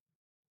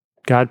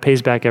 God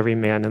pays back every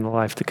man in the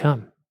life to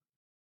come.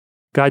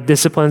 God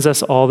disciplines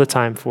us all the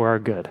time for our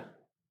good.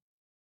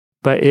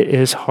 But it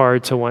is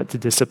hard to want to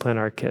discipline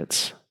our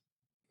kids.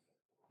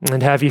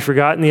 And have you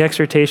forgotten the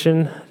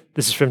exhortation?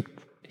 This is from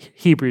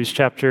Hebrews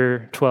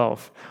chapter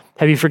 12.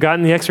 Have you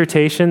forgotten the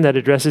exhortation that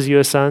addresses you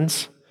as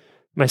sons?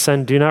 My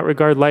son, do not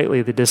regard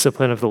lightly the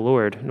discipline of the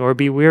Lord, nor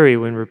be weary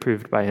when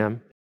reproved by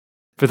him.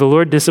 For the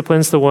Lord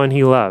disciplines the one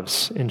he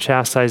loves and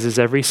chastises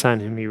every son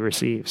whom he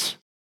receives.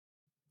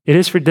 It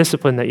is for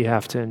discipline that you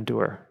have to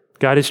endure.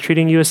 God is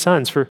treating you as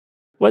sons. For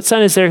what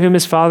son is there whom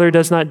his father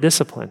does not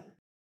discipline?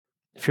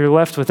 If you're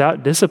left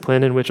without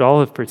discipline in which all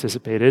have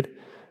participated,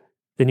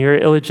 then you're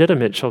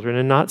illegitimate children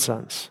and not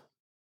sons.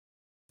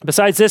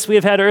 Besides this, we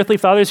have had earthly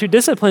fathers who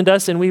disciplined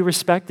us, and we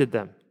respected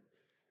them.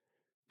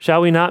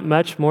 Shall we not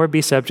much more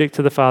be subject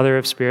to the Father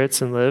of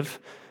spirits and live?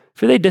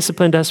 For they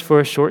disciplined us for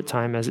a short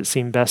time as it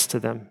seemed best to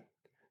them.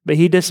 But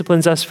he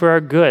disciplines us for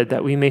our good,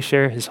 that we may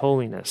share his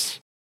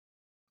holiness.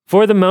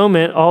 For the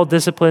moment, all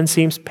discipline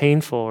seems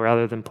painful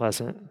rather than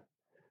pleasant,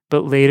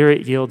 but later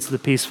it yields the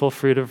peaceful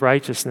fruit of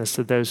righteousness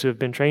to those who have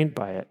been trained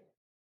by it.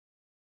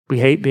 We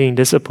hate being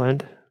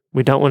disciplined.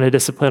 We don't want to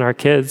discipline our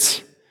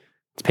kids.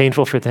 It's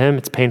painful for them.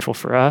 It's painful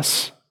for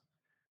us.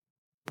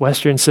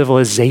 Western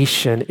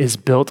civilization is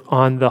built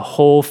on the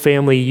whole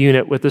family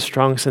unit with a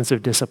strong sense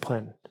of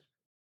discipline.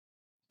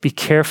 Be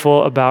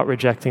careful about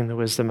rejecting the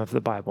wisdom of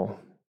the Bible.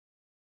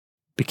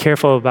 Be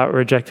careful about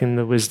rejecting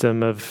the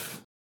wisdom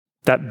of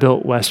that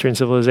built Western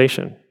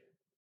civilization.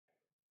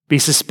 Be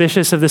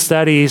suspicious of the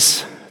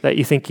studies that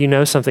you think you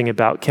know something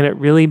about. Can it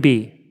really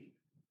be?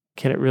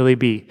 Can it really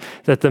be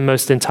that the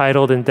most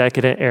entitled and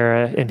decadent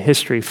era in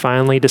history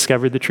finally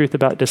discovered the truth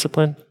about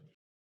discipline?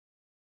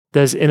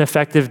 Does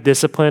ineffective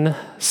discipline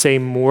say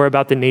more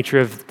about the nature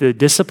of the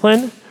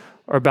discipline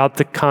or about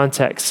the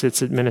context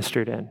it's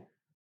administered in?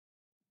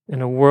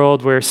 In a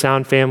world where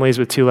sound families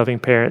with two loving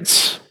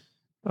parents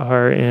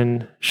are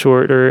in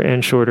shorter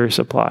and shorter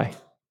supply,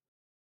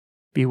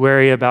 be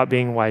wary about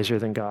being wiser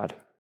than God.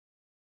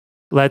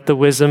 Let the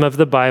wisdom of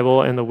the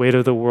Bible and the weight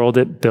of the world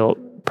it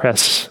built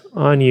press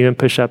on you and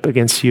push up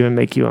against you and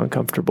make you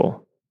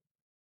uncomfortable.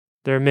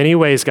 There are many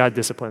ways God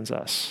disciplines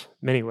us,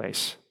 many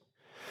ways.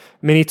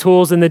 Many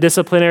tools in the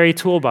disciplinary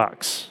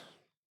toolbox.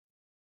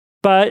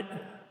 But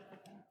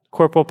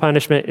corporal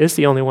punishment is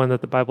the only one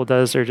that the Bible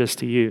does urge us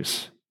to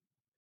use.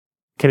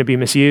 Can it be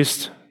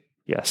misused?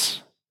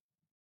 Yes.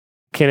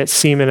 Can it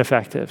seem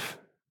ineffective?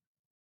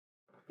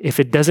 If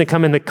it doesn't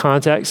come in the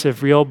context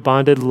of real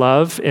bonded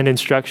love and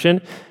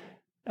instruction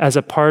as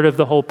a part of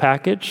the whole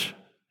package,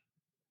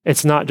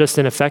 it's not just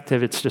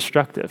ineffective, it's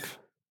destructive.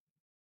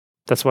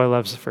 That's why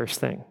love's the first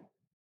thing.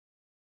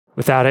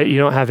 Without it, you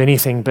don't have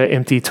anything but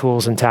empty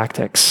tools and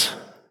tactics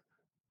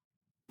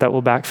that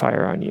will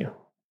backfire on you.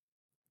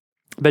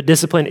 But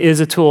discipline is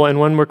a tool and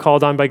one we're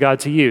called on by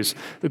God to use.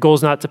 The goal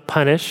is not to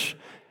punish,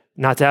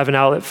 not to have an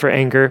outlet for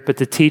anger, but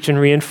to teach and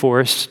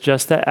reinforce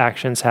just that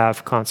actions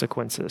have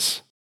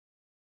consequences.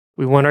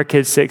 We want our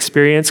kids to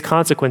experience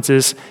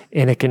consequences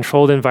in a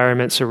controlled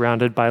environment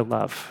surrounded by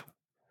love.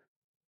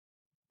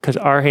 Because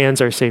our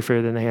hands are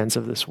safer than the hands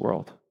of this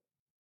world.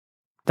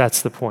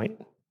 That's the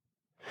point.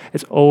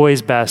 It's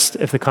always best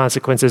if the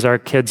consequences our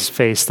kids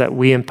face that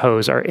we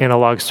impose are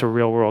analogs to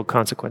real world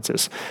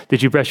consequences.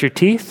 Did you brush your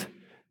teeth?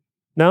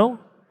 No?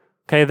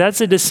 Okay,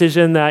 that's a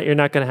decision that you're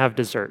not going to have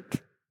dessert.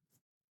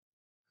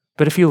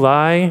 But if you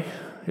lie,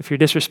 if you're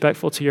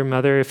disrespectful to your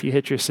mother, if you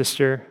hit your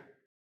sister,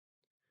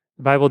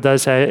 the Bible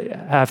does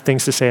have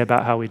things to say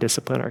about how we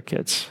discipline our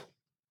kids.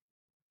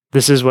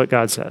 This is what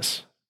God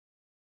says.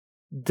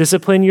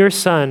 Discipline your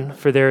son,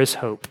 for there is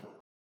hope.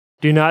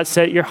 Do not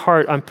set your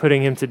heart on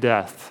putting him to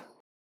death.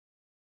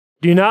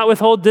 Do not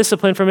withhold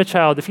discipline from a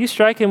child. If you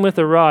strike him with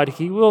a rod,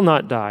 he will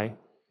not die.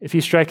 If you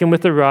strike him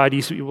with a rod,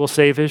 you will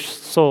save his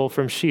soul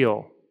from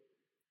Sheol.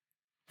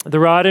 The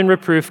rod and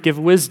reproof give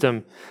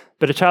wisdom,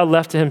 but a child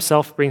left to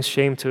himself brings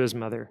shame to his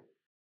mother.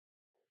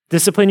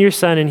 Discipline your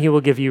son, and he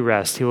will give you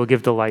rest. He will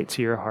give delight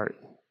to your heart.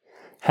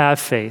 Have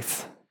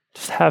faith.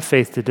 Just have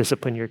faith to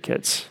discipline your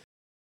kids.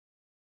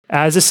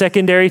 As a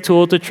secondary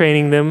tool to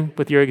training them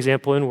with your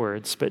example in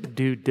words, but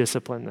do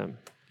discipline them.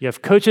 You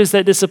have coaches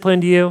that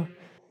disciplined you.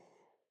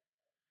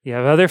 You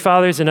have other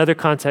fathers in other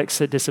contexts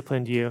that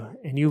disciplined you,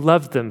 and you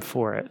loved them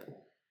for it.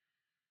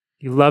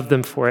 You loved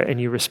them for it, and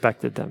you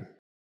respected them.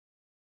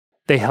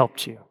 They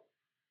helped you.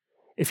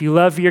 If you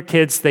love your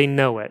kids, they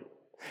know it.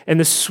 And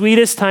the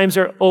sweetest times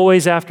are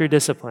always after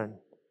discipline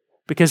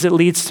because it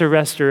leads to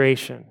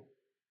restoration.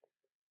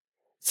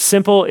 It's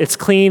simple, it's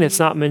clean, it's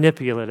not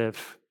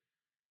manipulative.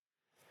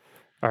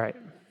 All right,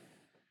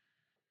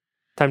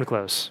 time to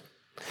close.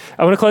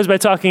 I want to close by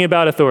talking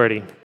about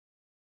authority,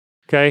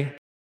 okay?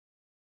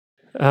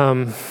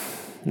 And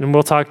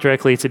we'll talk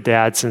directly to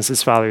dad since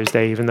it's Father's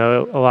Day, even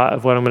though a lot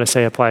of what I'm going to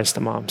say applies to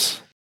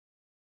moms.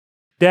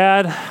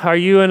 Dad, are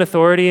you an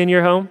authority in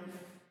your home?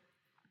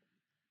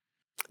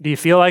 Do you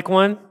feel like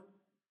one?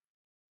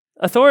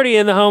 Authority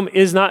in the home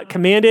is not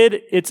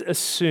commanded, it's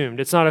assumed.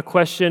 It's not a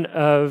question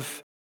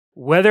of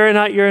whether or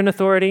not you're an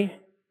authority,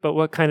 but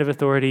what kind of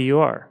authority you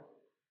are.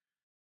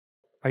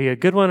 Are you a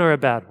good one or a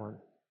bad one?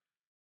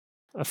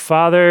 A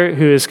father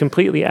who is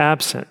completely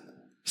absent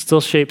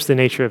still shapes the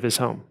nature of his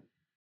home.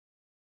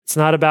 It's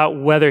not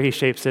about whether he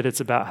shapes it, it's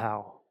about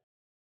how.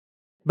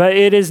 But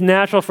it is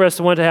natural for us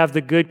to want to have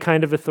the good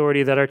kind of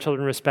authority that our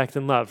children respect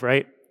and love,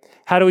 right?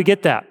 How do we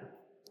get that?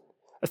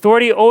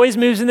 Authority always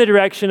moves in the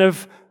direction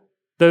of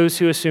those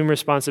who assume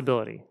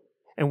responsibility.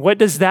 And what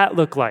does that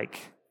look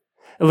like?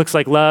 It looks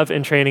like love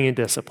and training and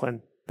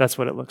discipline. That's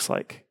what it looks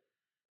like.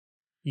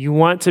 You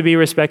want to be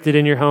respected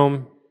in your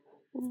home,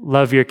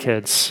 love your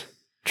kids,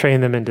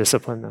 train them and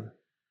discipline them.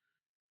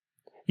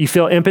 You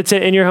feel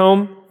impotent in your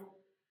home,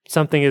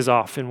 something is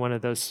off in one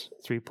of those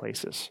three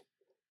places.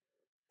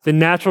 The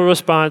natural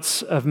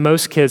response of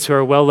most kids who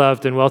are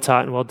well-loved and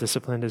well-taught and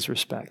well-disciplined is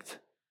respect.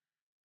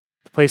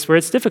 The place where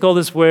it's difficult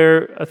is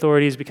where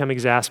authorities become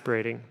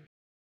exasperating.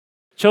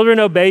 Children,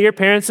 obey your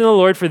parents in the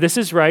Lord, for this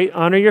is right.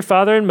 Honor your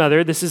father and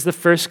mother. This is the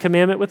first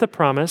commandment with a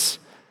promise,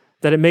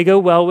 that it may go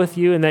well with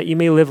you and that you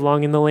may live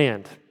long in the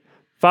land.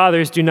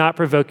 Fathers, do not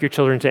provoke your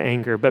children to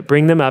anger, but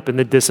bring them up in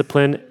the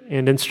discipline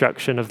and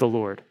instruction of the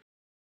Lord.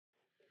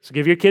 So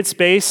give your kids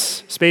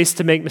space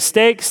to make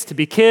mistakes, to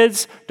be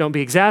kids. Don't be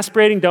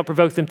exasperating. Don't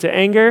provoke them to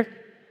anger.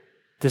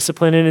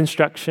 Discipline and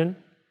instruction.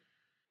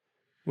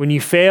 When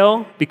you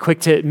fail, be quick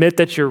to admit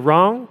that you're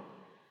wrong.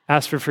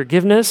 Ask for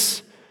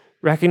forgiveness.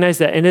 Recognize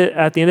that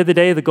at the end of the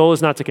day, the goal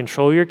is not to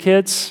control your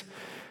kids.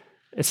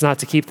 It's not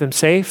to keep them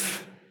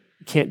safe.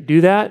 You can't do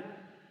that,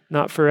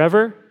 not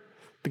forever.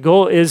 The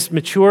goal is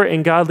mature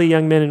and godly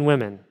young men and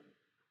women.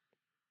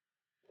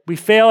 We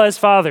fail as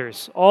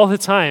fathers all the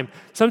time.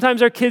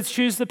 Sometimes our kids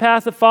choose the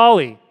path of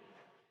folly.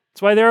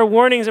 That's why there are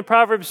warnings in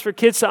Proverbs for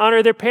kids to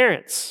honor their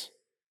parents.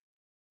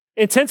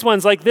 Intense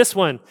ones like this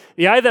one.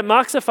 The eye that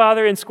mocks a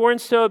father and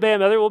scorns to obey a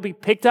mother will be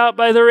picked out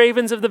by the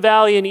ravens of the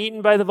valley and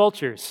eaten by the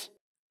vultures.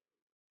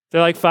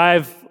 There are like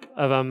 5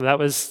 of them. That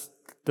was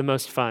the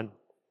most fun.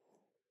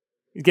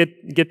 You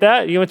get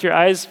that? You want your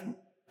eyes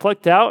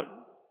plucked out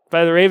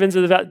by the ravens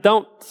of the valley?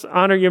 Don't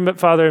honor your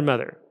father and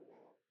mother,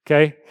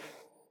 okay?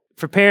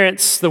 For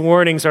parents, the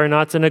warnings are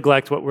not to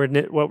neglect what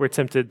we're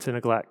tempted to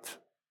neglect,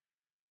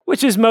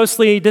 which is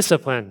mostly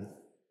discipline.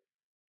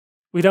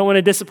 We don't want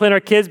to discipline our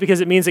kids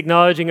because it means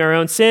acknowledging our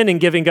own sin and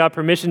giving God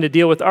permission to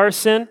deal with our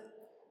sin.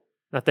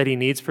 Not that he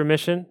needs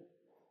permission.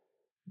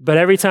 But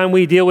every time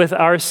we deal with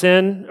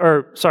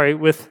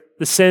with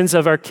the sins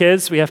of our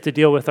kids, we have to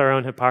deal with our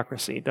own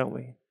hypocrisy, don't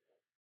we?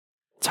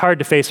 It's hard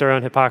to face our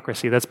own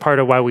hypocrisy. That's part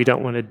of why we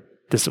don't want to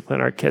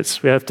discipline our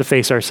kids. We have to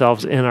face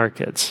ourselves in our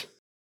kids.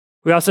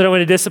 We also don't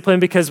want to discipline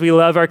because we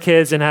love our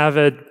kids and have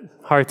a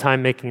hard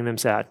time making them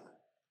sad.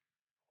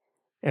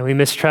 And we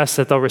mistrust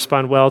that they'll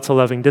respond well to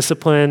loving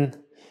discipline.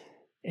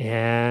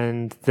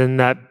 And then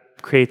that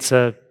creates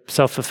a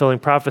self-fulfilling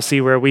prophecy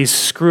where we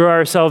screw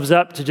ourselves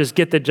up to just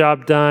get the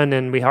job done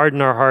and we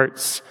harden our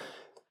hearts.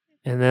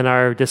 And then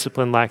our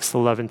discipline lacks the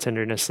love and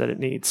tenderness that it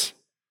needs.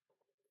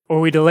 Or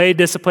we delay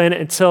discipline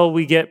until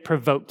we get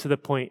provoked to the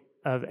point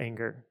of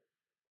anger.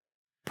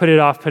 Put it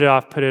off, put it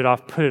off, put it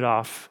off, put it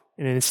off.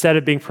 And instead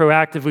of being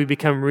proactive, we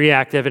become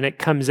reactive and it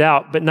comes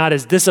out, but not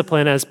as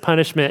discipline, as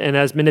punishment, and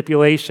as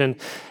manipulation,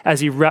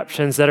 as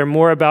eruptions that are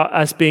more about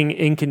us being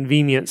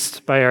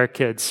inconvenienced by our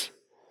kids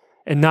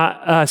and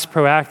not us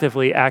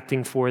proactively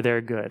acting for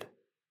their good.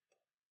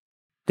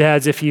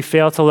 Dads, if you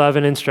fail to love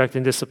and instruct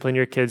and discipline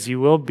your kids, you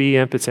will be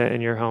impotent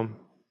in your home.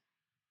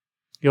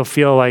 You'll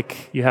feel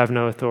like you have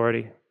no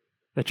authority,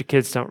 that your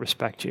kids don't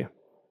respect you.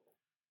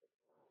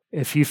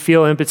 If you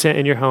feel impotent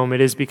in your home,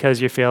 it is because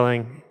you're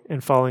failing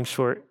and falling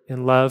short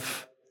in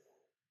love,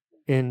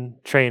 in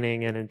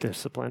training, and in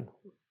discipline.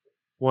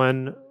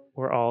 One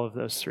or all of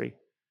those three.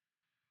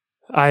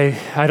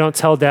 I don't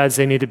tell dads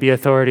they need to be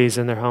authorities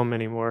in their home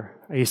anymore.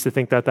 I used to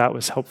think that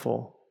was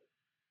helpful.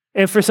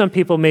 And for some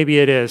people, maybe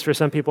it is. For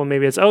some people,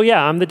 maybe it's, oh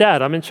yeah, I'm the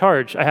dad. I'm in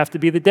charge. I have to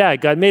be the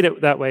dad. God made it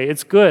that way.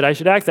 It's good. I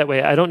should act that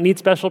way. I don't need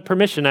special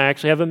permission. I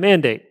actually have a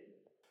mandate.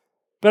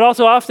 But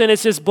also often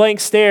it's just blank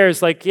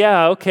stares like,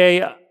 yeah,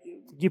 okay,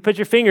 you put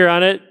your finger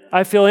on it.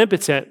 I feel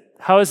impotent.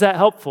 How is that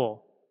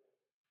helpful?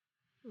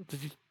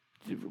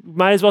 You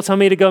might as well tell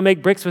me to go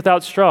make bricks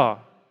without straw.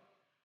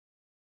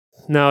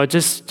 No, it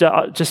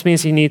just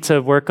means you need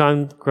to work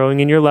on growing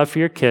in your love for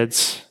your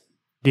kids,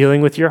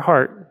 dealing with your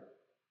heart,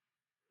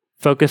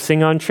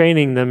 focusing on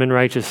training them in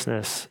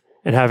righteousness,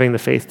 and having the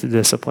faith to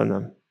discipline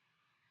them.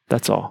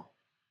 That's all.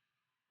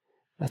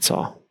 That's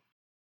all.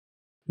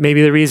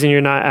 Maybe the reason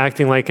you're not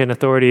acting like an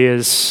authority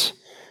is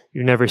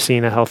you've never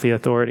seen a healthy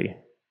authority.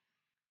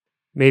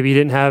 Maybe you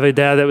didn't have a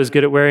dad that was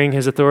good at wearing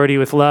his authority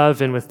with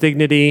love and with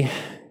dignity,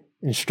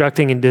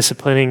 instructing and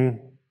disciplining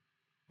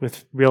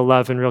with real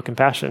love and real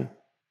compassion.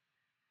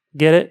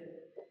 Get it?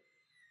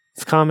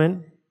 It's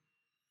common.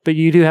 But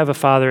you do have a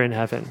Father in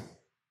heaven.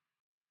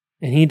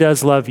 And he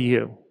does love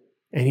you.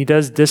 And he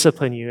does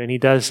discipline you. And he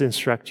does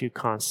instruct you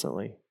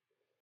constantly.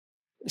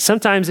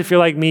 Sometimes if you're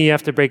like me, you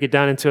have to break it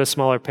down into a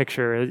smaller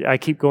picture. I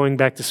keep going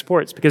back to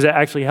sports because it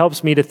actually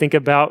helps me to think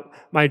about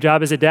my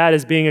job as a dad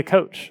as being a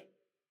coach.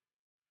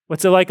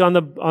 What's it like on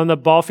the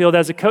ball field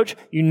as a coach?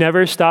 You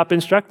never stop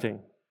instructing.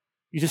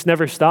 You just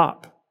never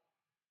stop.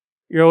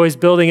 You're always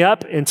building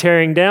up and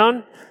tearing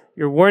down.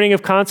 You're warning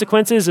of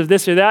consequences of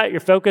this or that. You're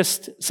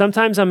focused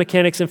sometimes on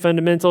mechanics and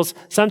fundamentals,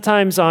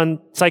 sometimes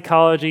on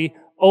psychology,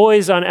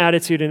 always on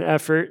attitude and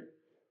effort.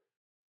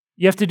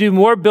 You have to do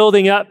more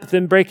building up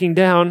than breaking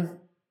down.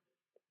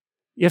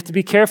 You have to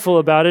be careful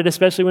about it,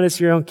 especially when it's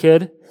your own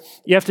kid.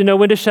 You have to know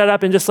when to shut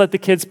up and just let the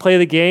kids play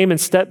the game and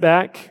step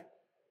back.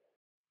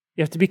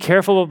 You have to be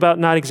careful about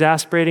not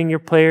exasperating your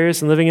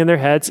players and living in their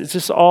heads. It's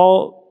just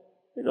all,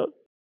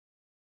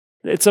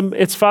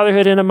 it's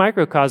fatherhood in a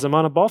microcosm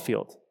on a ball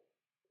field.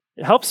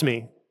 It helps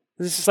me.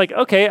 It's just like,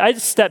 okay, I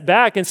just step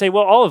back and say,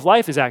 well, all of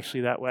life is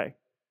actually that way.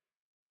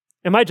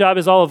 And my job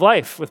is all of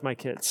life with my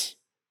kids.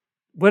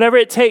 Whatever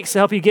it takes to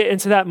help you get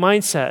into that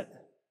mindset,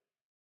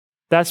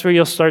 that's where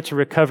you'll start to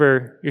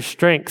recover your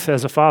strength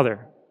as a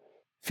father.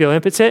 Feel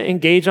impotent,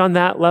 engage on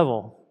that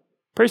level.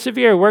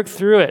 Persevere, work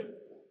through it.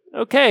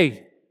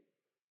 Okay,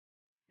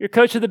 you're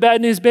coach of the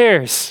Bad News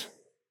Bears.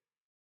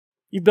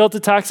 You built a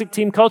toxic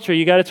team culture.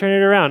 You got to turn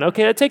it around.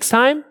 Okay, that takes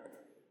time,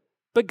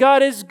 but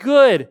God is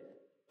good.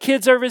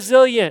 Kids are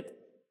resilient.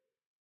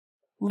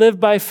 Live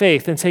by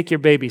faith and take your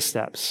baby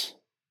steps.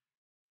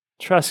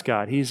 Trust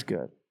God. He's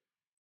good.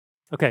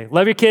 Okay,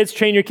 love your kids,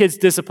 train your kids,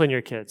 discipline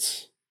your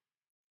kids.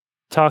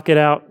 Talk it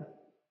out,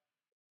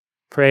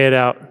 pray it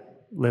out,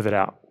 live it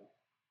out.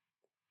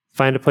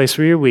 Find a place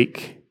where you're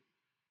weak.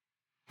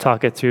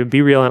 Talk it through.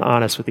 Be real and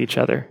honest with each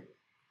other.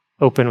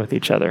 Open with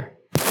each other.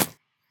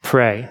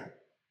 Pray.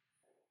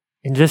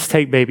 And just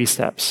take baby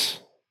steps.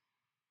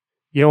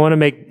 You don't want to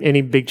make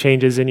any big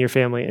changes in your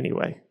family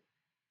anyway,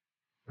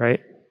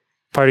 right?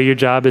 Part of your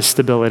job is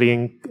stability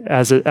and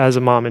as a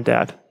mom and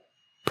dad,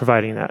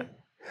 providing that.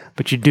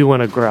 But you do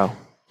want to grow.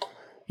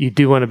 You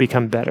do want to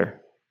become better.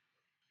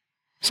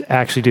 So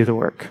actually do the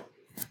work.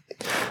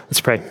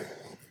 Let's pray.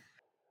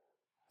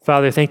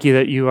 Father, thank you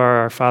that you are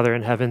our Father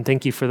in heaven.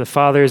 Thank you for the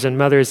fathers and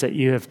mothers that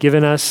you have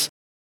given us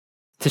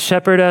to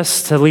shepherd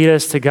us, to lead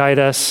us, to guide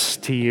us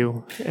to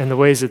you, and the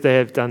ways that they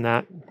have done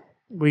that.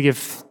 We give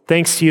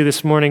thanks to you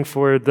this morning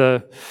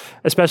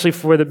especially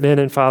for the men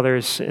and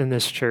fathers in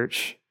this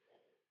church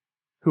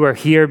who are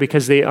here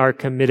because they are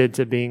committed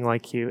to being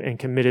like you and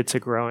committed to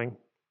growing.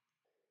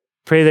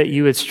 Pray that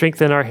you would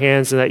strengthen our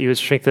hands and that you would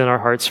strengthen our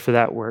hearts for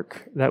that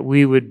work, that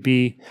we would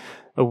be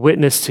a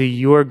witness to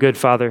your good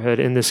fatherhood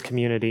in this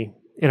community,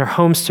 in our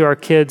homes to our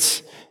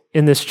kids,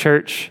 in this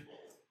church,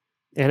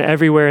 and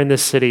everywhere in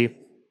this city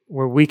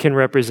where we can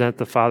represent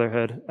the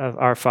fatherhood of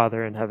our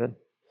Father in heaven.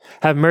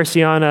 Have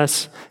mercy on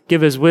us.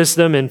 Give us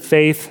wisdom and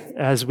faith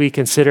as we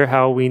consider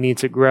how we need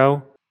to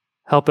grow.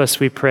 Help us,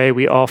 we pray.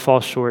 We all fall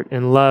short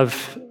in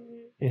love,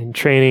 in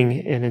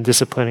training, and in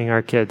disciplining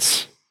our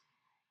kids.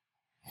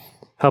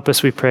 Help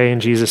us, we pray,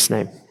 in Jesus'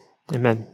 name. Amen.